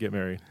relationship get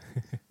married?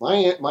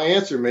 My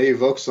answer may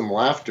evoke some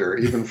laughter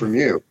even from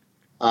you,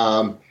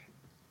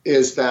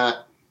 is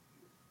that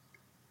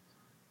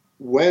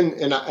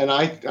when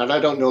I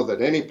don't know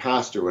that any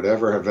pastor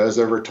has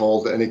ever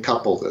told any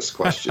couple this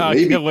question.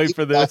 I can't wait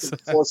for this. Back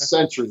in the 4th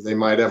century, they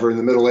might ever in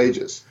the Middle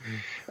Ages.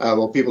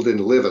 Well, people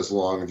didn't live as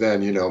long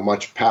then,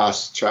 much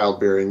past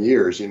childbearing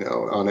years,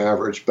 on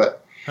average.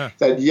 But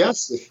that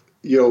yes, if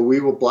we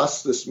will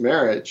bless this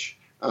marriage,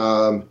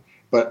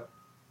 but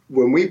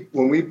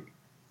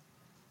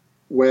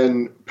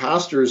when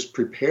pastors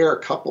prepare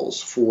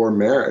couples for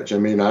marriage, I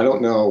mean, I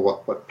don't know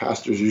what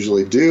pastors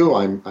usually do.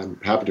 I'm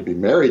happy to be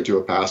married to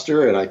a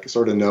pastor, and I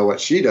sort of know what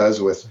she does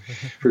with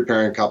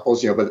preparing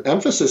couples, but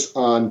emphasis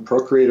on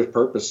procreative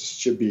purposes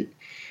should be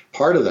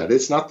part of that.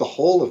 It's not the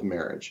whole of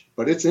marriage,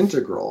 but it's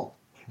integral.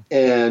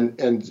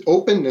 And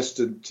openness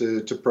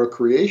to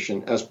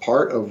procreation as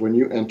part of when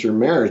you enter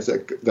marriage,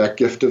 that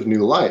gift of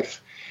new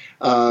life.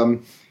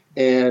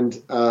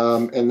 And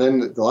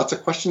then lots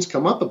of questions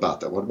come up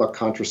about that. What about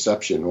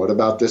contraception? What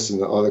about this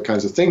and the other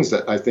kinds of things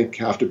that I think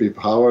have to be,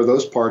 how are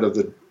those how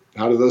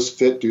do those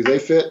fit? Do they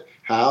fit?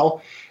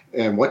 How?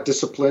 And what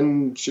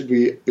discipline should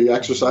we be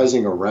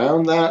exercising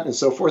around that and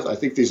so forth? I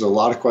think these are a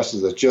lot of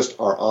questions that just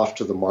are off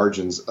to the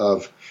margins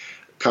of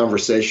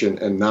conversation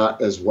and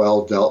not as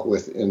well dealt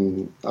with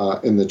in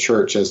the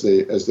church as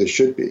they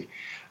should be.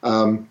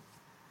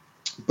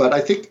 But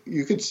I think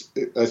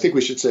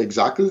we should say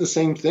exactly the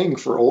same thing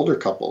for older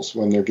couples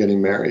when they're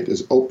getting married,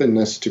 is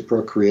openness to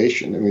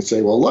procreation. And we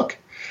say, well, look,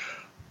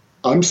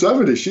 I'm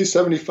 70, she's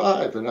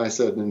 75. And I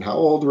said, and how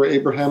old were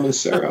Abraham and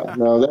Sarah?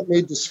 Now, that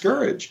may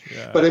discourage.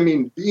 Yeah. But I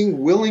mean, being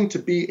willing to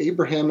be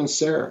Abraham and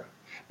Sarah,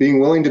 being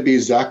willing to be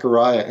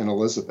Zachariah and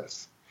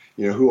Elizabeth,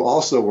 who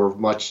also were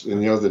much, the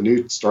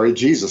new story of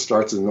Jesus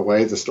starts in the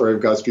way the story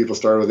of God's people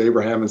started with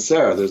Abraham and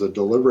Sarah. There's a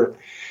deliberate,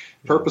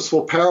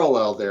 purposeful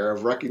parallel there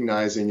of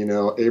recognizing,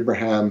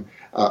 Abraham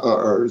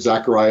or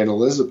Zachariah and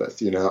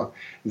Elizabeth,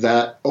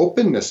 that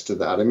openness to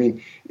that. I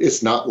mean,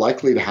 it's not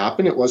likely to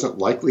happen. It wasn't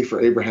likely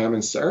for Abraham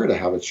and Sarah to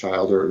have a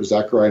child, or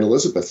Zachariah and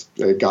Elizabeth.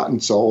 They'd gotten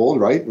so old,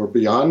 right? We're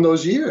beyond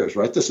those years,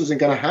 right? This isn't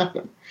going to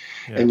happen.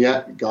 Yeah. And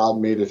yet God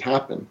made it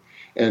happen.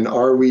 And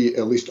are we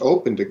at least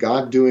open to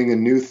God doing a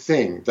new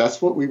thing? That's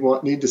what we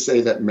need to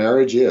say that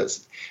marriage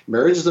is.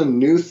 Marriage is a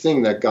new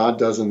thing that God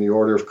does in the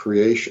order of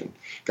creation.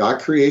 God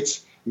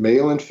creates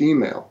male and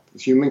female,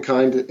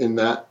 humankind in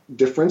that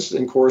difference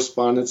in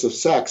correspondence of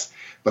sex,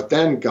 but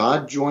then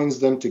God joins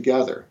them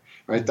together,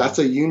 right? That's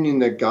a union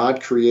that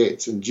God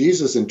creates. And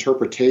Jesus'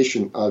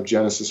 interpretation of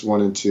Genesis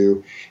 1 and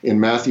 2 in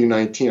Matthew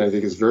 19, I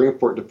think is very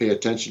important to pay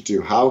attention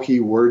to how he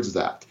words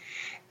that,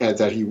 and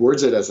that he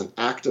words it as an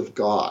act of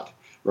God,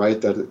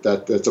 right?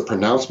 That it's a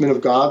pronouncement of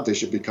God. They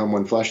should become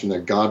one flesh, and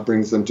that God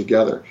brings them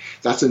together.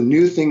 That's a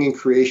new thing in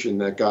creation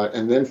that God,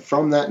 and then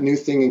from that new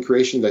thing in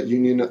creation, that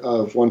union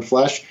of one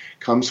flesh,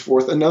 comes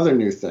forth another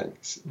new thing,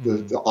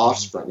 the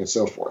offspring and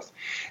so forth.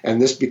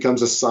 And this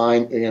becomes a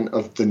sign again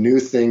of the new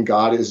thing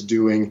God is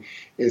doing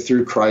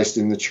through Christ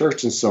in the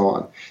church and so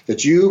on.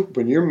 That you,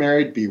 when you're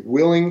married, be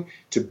willing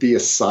to be a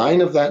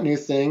sign of that new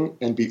thing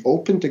and be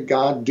open to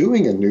God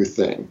doing a new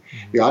thing.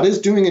 God is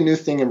doing a new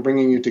thing and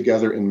bringing you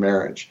together in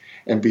marriage.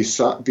 And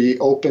be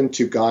open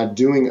to God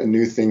doing a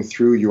new thing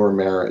through your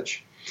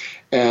marriage.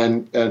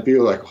 And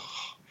people are like,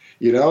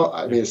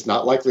 I mean, it's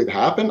not likely to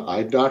happen.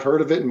 I've not heard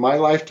of it in my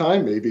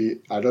lifetime. Maybe,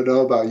 I don't know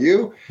about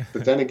you.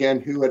 But then again,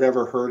 who had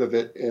ever heard of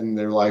it in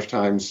their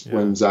lifetimes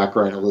when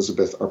Zachariah and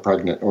Elizabeth are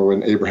pregnant, or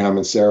when Abraham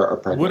and Sarah are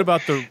pregnant? What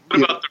about the...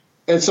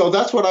 And so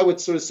that's what I would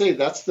sort of say.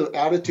 That's the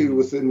attitude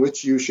within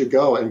which you should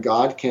go. And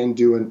God can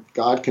do a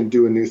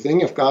new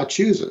thing if God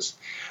chooses.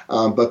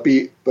 But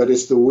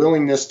it's the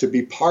willingness to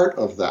be part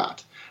of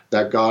that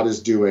God is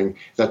doing.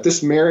 That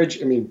this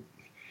marriage, I mean,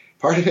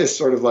 part of it is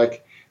sort of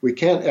like, we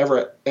can't ever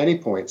at any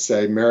point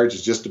say marriage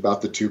is just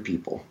about the two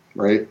people,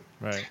 right?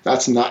 Right.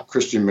 That's not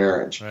Christian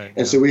marriage. Right.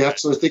 And so we have to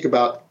sort of think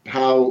about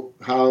how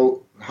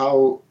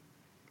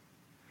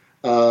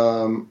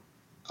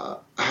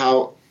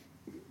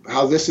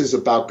this is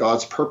about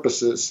God's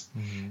purposes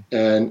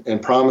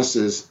and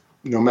promises,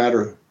 no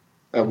matter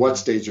at what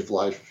stage of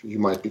life you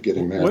might be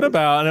getting married. What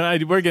about,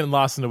 and we're getting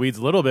lost in the weeds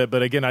a little bit,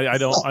 but again, I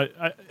don't,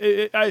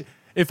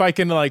 if I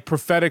can like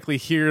prophetically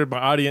hear my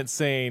audience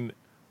saying,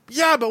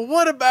 yeah, but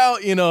what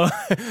about, and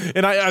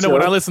I know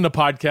when I listen to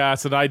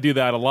podcasts, and I do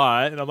that a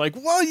lot, and I'm like,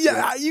 well,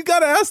 yeah, you got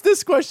to ask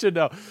this question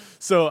now.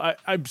 So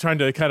I'm trying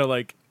to kind of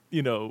like,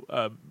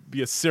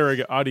 be a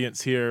surrogate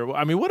audience here.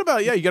 I mean, what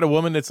about, you got a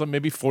woman that's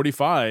maybe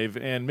 45,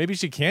 and maybe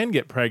she can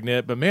get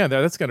pregnant, but man,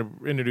 that's going to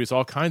introduce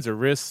all kinds of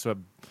risks of,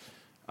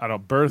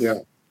 birth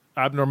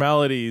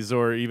abnormalities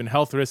or even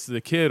health risks to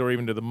the kid or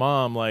even to the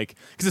mom. Like,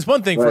 because it's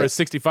one thing for a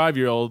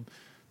 65-year-old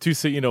to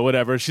say,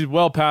 whatever, she's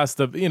well past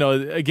the,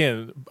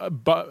 again,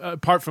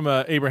 apart from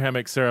a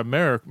Abrahamic Sarah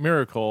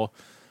miracle.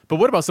 But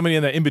what about somebody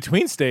in that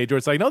in-between stage where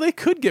it's like, no, they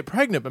could get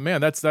pregnant, but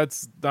man, that's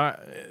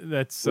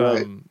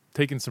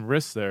taking some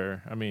risks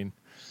there. I mean,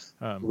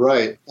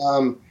 right.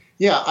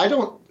 Yeah, I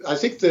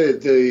think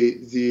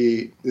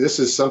this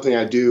is something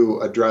I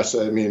do address.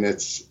 I mean,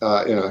 it's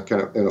in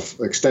an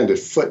extended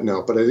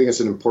footnote, but I think it's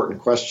an important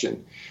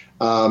question.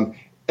 And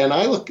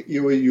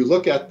you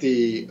look at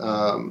the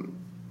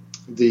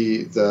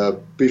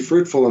be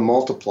fruitful and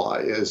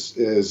multiply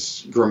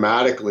is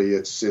grammatically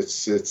it's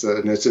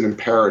an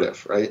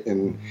imperative, right,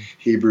 in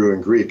Hebrew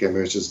and Greek,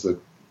 which is the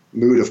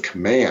mood of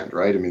command,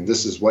 right? I mean,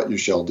 this is what you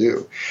shall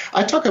do.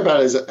 I talk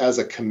about it as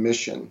a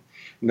commission,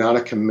 not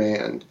a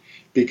command,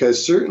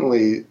 because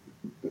certainly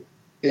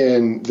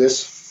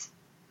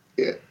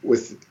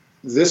with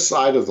this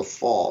side of the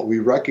fall, we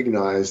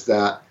recognize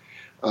that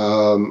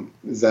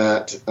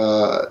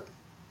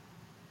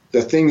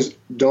things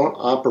don't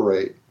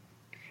operate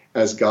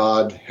as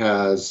God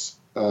has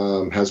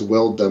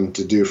willed them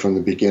to do from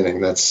the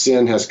beginning. That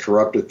sin has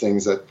corrupted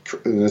things, and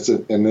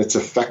it's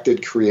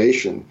affected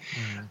creation.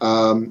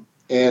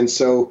 And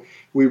so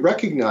we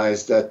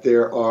recognize that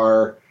there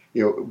are,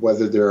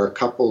 whether there are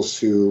couples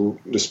who,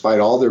 despite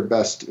all their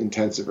best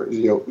intents,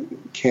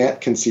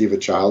 can't conceive a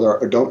child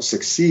or don't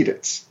succeed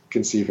at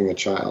conceiving a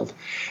child,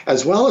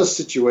 as well as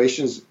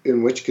situations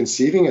in which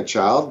conceiving a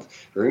child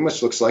very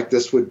much looks like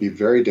this would be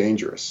very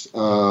dangerous,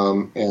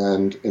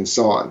 and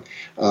so on,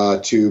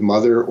 to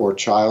mother or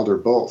child or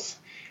both.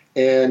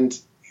 And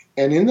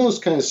in those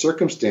kind of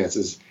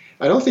circumstances,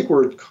 I don't think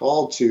we're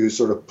called to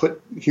sort of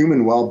put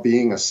human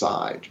well-being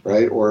aside,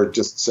 right? Or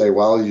just say,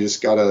 well, you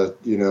just got to,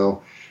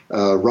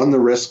 run the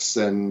risks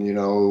and,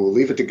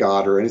 leave it to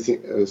God or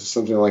anything,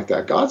 something like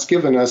that. God's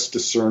given us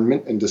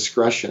discernment and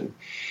discretion.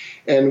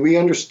 And we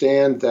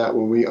understand that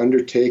when we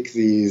undertake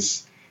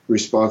these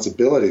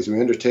responsibilities, we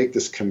undertake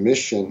this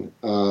commission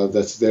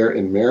that's there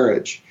in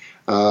marriage,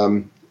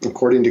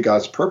 according to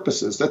God's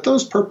purposes, that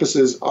those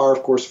purposes are,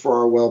 of course, for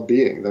our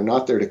well-being. They're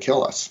not there to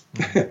kill us.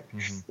 They're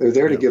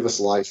there to give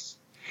us life.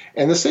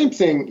 And the same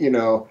thing,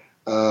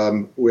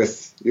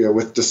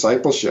 with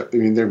discipleship. I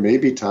mean, there may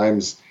be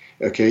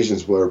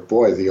occasions where,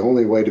 boy, the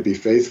only way to be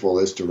faithful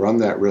is to run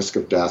that risk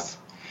of death,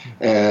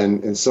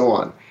 and so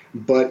on.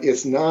 But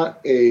it's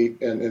not and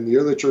the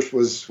early church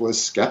was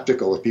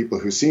skeptical of people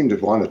who seemed to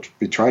want to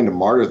be trying to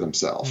martyr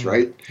themselves,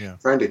 right? Yeah.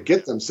 Trying to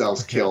get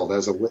themselves killed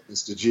as a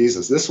witness to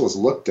Jesus. This was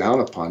looked down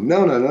upon.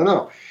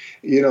 No.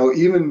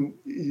 Even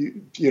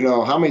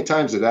how many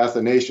times did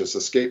Athanasius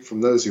escape from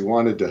those who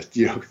wanted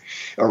to,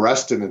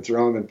 arrest him and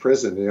throw him in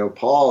prison?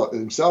 Paul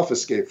himself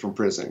escaped from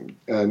prison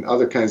and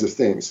other kinds of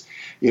things,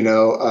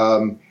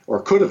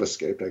 or could have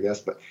escaped, I guess.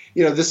 But,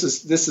 this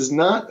is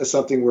not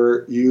something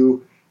where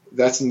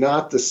that's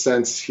not the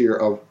sense here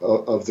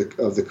of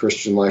the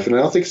Christian life, and I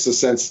don't think it's the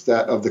sense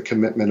that of the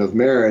commitment of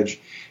marriage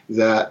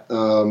that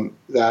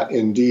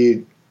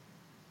indeed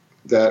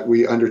that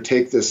we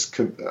undertake this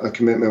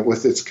commitment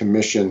with its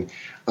commission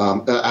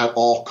at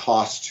all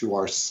costs to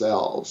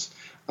ourselves,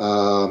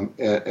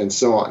 and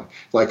so on.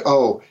 Like,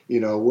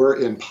 we're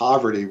in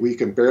poverty, we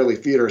can barely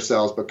feed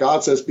ourselves, but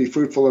God says, "Be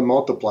fruitful and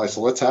multiply."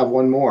 So let's have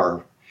one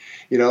more.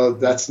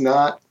 That's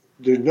not.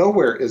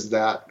 Nowhere is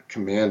that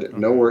commanded.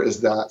 Nowhere is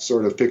that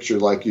sort of picture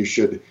like you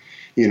should,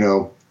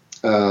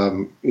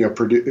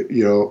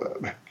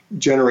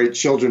 generate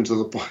children to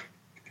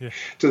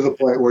the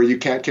point where you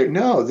can't care.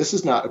 No, this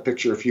is not a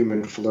picture of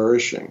human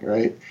flourishing,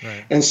 right?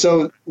 And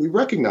so we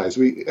recognize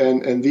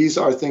and these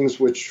are things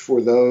which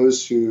for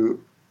those these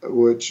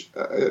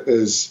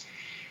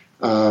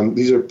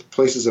are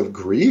places of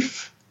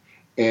grief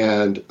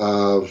and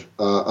of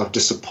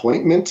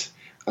disappointment.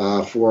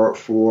 For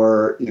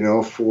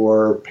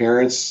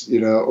parents,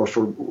 or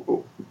for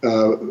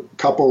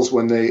couples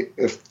when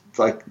if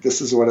like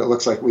this is what it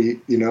looks like.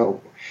 We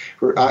know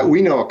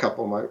a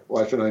couple. My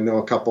wife and I know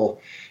a couple,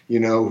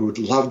 who'd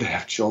love to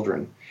have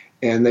children,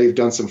 and they've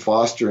done some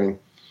fostering,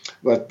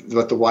 but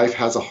the wife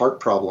has a heart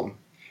problem,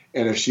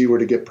 and if she were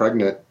to get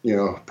pregnant,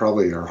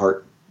 probably her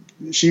heart.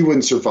 She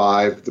wouldn't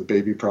survive, the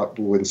baby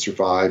probably wouldn't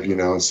survive,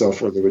 and so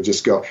forth. It would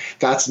just go.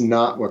 That's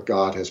not what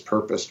God has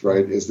purposed,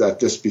 right? Is that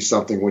this be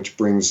something which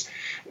brings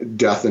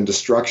death and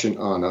destruction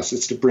on us.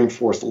 It's to bring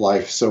forth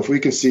life. So if we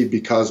can see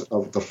because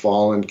of the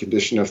fallen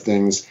condition of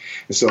things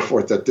and so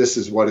forth, that this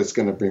is what it's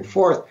going to bring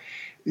forth,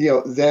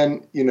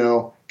 then,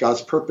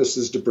 God's purpose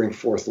is to bring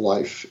forth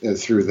life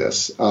through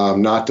this,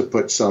 not to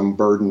put some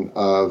burden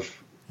on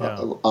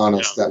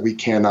us that we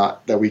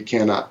cannot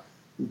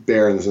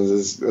bear, and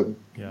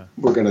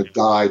we're going to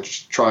die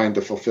just trying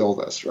to fulfill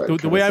this,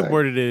 right? The way I've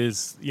worded it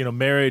is,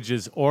 marriage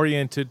is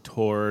oriented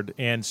toward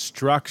and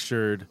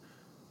structured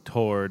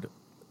toward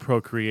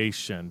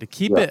procreation, to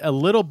keep it a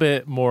little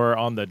bit more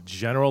on the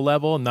general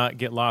level, not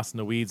get lost in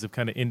the weeds of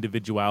kind of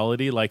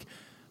individuality. Like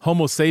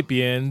Homo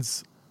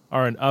sapiens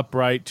are an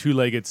upright,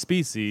 two-legged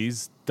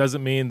species,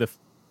 doesn't mean the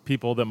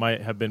people that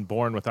might have been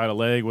born without a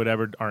leg,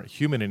 whatever, aren't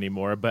human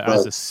anymore. But Right.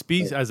 as a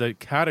species, as a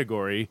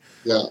category,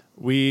 Yeah.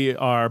 we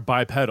are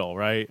bipedal,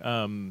 right?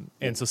 And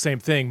so same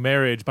thing,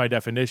 marriage by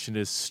definition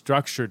is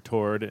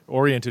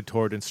oriented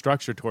toward and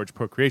structured towards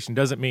procreation.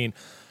 Doesn't mean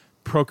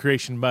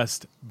procreation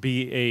must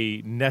be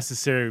a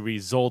necessary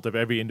result of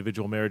every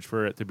individual marriage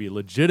for it to be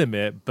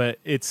legitimate, but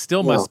it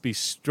still must be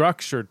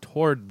structured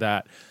toward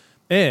that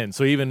end.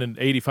 So even an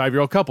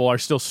 85-year-old couple are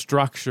still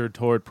structured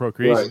toward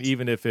procreation, Right.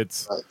 even if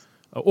it's Right.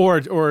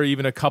 or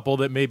even a couple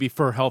that maybe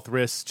for health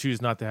risks choose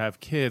not to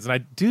have kids. And I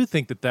do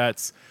think that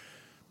that's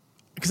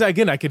because,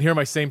 again, I can hear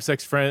my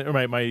same-sex friend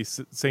or my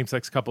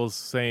same-sex couples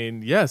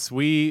saying, yes,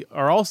 we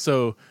are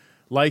also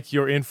like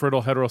your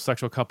infertile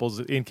heterosexual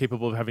couples,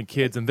 incapable of having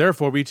kids, and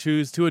therefore we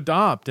choose to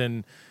adopt.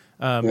 And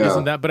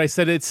isn't that? But I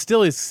said it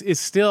still is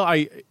still.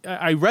 I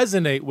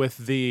resonate with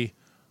the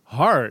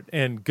heart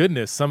and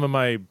goodness.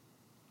 Some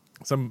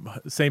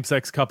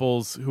same-sex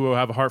couples who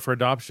have a heart for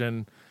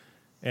adoption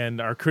and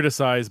are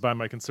criticized by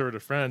my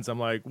conservative friends. I'm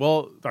like,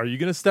 well, are you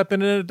going to step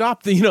in and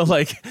adopt?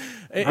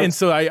 And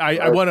so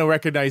I want to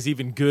recognize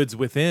even goods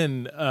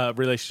within a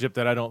relationship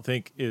that I don't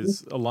think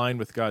is aligned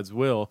with God's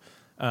will.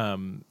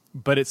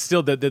 But it's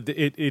still that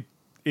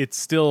it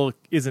still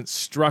isn't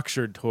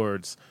structured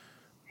towards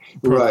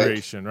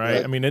procreation,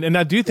 right? I mean, and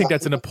I do think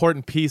that's an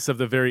important piece of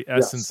the very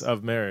essence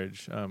of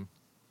marriage.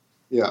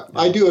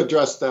 I do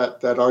address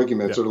that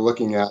argument, sort of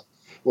looking at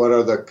what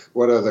are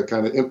the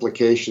kind of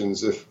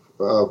implications if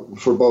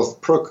for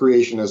both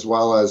procreation as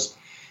well as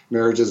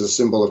marriage as a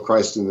symbol of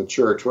Christ in the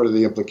church. What are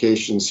the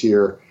implications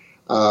here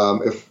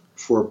if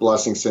for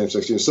blessing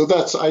same-sex unions? So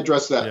I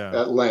address that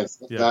at length.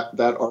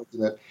 That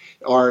argument.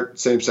 Are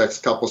same-sex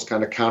couples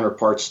kind of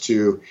counterparts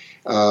to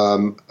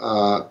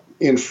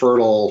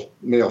infertile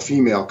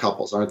male-female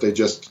couples? Aren't they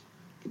just,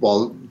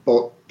 both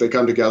they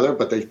come together,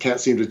 but they can't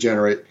seem to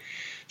generate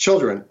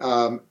children?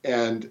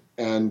 And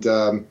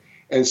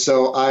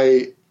so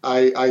I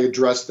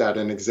address that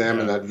and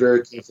examine that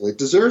very carefully. It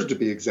deserves to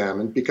be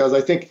examined because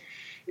I think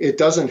it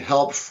doesn't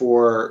help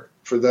for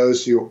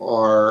those who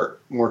are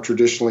more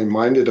traditionally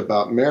minded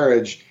about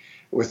marriage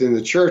within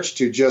the church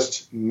to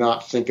just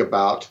not think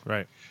about,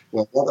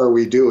 well, what are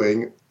we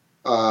doing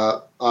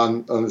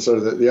on sort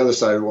of the other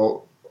side?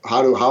 Well,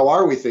 how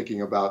are we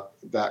thinking about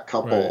that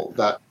couple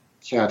that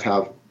can't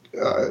have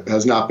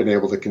has not been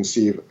able to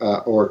conceive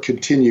or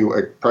continue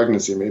a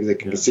pregnancy? Maybe they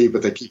can conceive,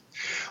 but they keep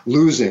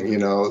losing,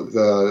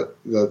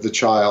 the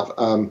child.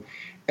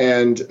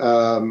 And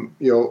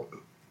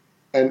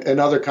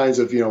other kinds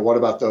of, what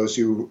about those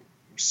who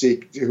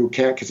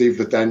can't conceive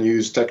but then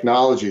use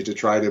technology to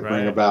try to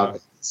bring about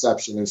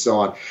conception and so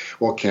on?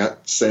 Well, can't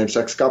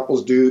same-sex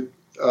couples do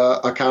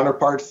a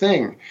counterpart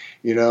thing,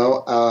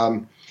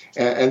 and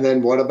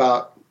then what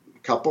about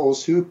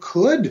couples who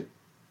could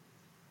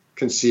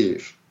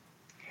conceive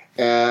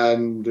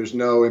and there's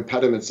no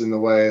impediments in the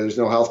way, there's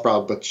no health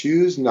problem, but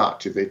choose not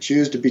to? They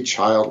choose to be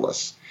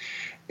childless.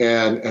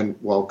 And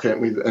well,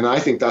 can't we? And I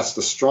think that's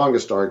the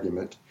strongest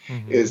argument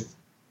is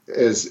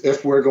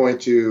if we're going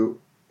to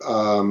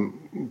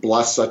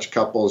bless such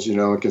couples,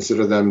 and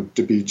consider them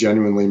to be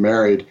genuinely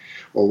married.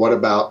 Well, what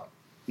about,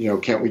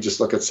 can't we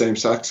just look at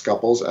same-sex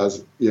couples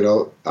as,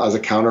 as a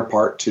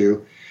counterpart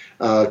to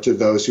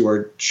those who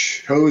are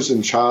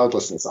chosen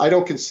childlessness? I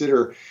don't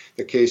consider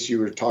the case you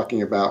were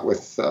talking about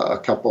with a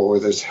couple where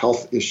there's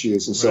health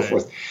issues and so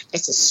forth.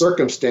 That's a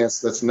circumstance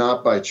that's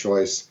not by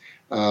choice,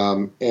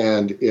 and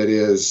it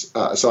is.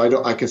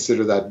 So I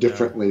consider that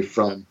differently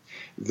from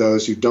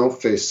those who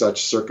don't face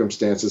such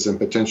circumstances and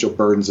potential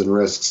burdens and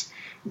risks,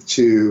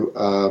 to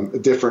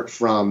different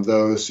from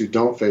those who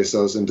don't face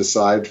those and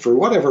decide for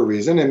whatever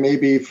reason, and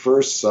maybe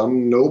for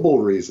some noble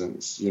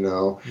reasons,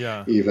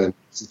 even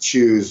to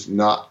choose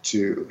not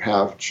to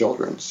have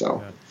children.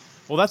 So. Yeah.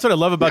 Well, that's what I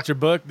love about your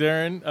book,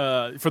 Darrin.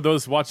 For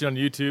those watching on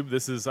YouTube,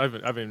 I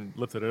haven't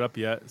lifted it up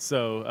yet.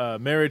 So,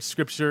 Marriage,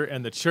 Scripture,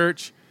 and the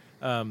Church.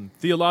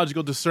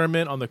 Theological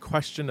discernment on the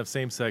question of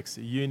same-sex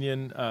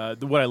union.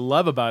 What I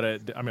love about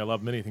it, I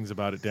love many things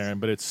about it, Darrin,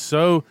 but it's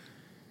so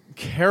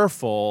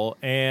careful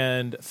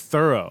and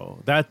thorough.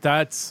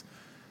 That's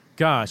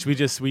gosh,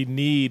 we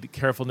need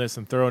carefulness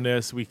and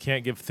thoroughness. We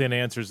can't give thin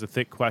answers to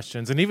thick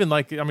questions. And even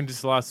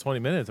just the last 20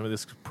 minutes,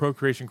 this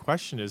procreation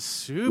question is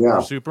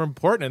super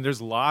important. And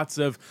there's lots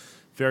of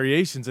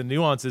variations and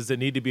nuances that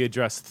need to be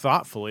addressed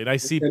thoughtfully. And I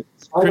see,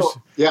 I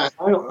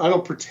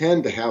don't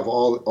pretend to have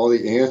all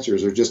the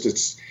answers, or just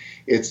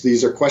it's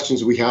these are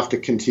questions we have to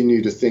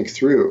continue to think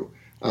through.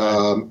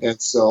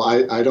 And so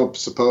I don't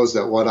suppose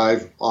that what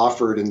I've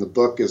offered in the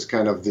book is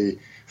kind of the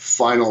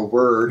final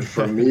word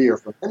from me or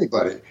from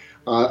anybody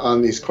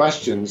on these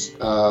questions.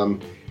 But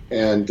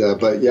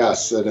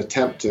yes, an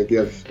attempt to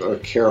give a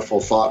careful,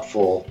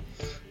 thoughtful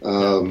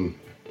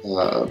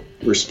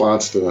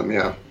response to them.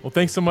 Yeah. Well,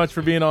 thanks so much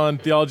for being on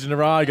Theology in the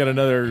Raw. I got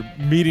another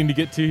meeting to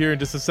get to here in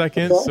just a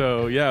second. Okay.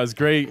 So yeah, it was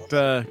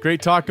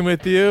great talking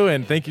with you,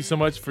 and thank you so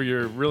much for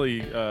your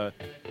really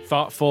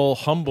thoughtful,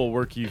 humble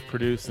work you've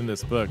produced in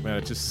this book, man.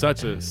 It's just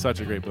such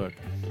a great book.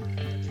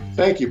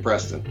 Thank you,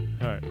 Preston.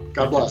 All right.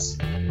 God bless.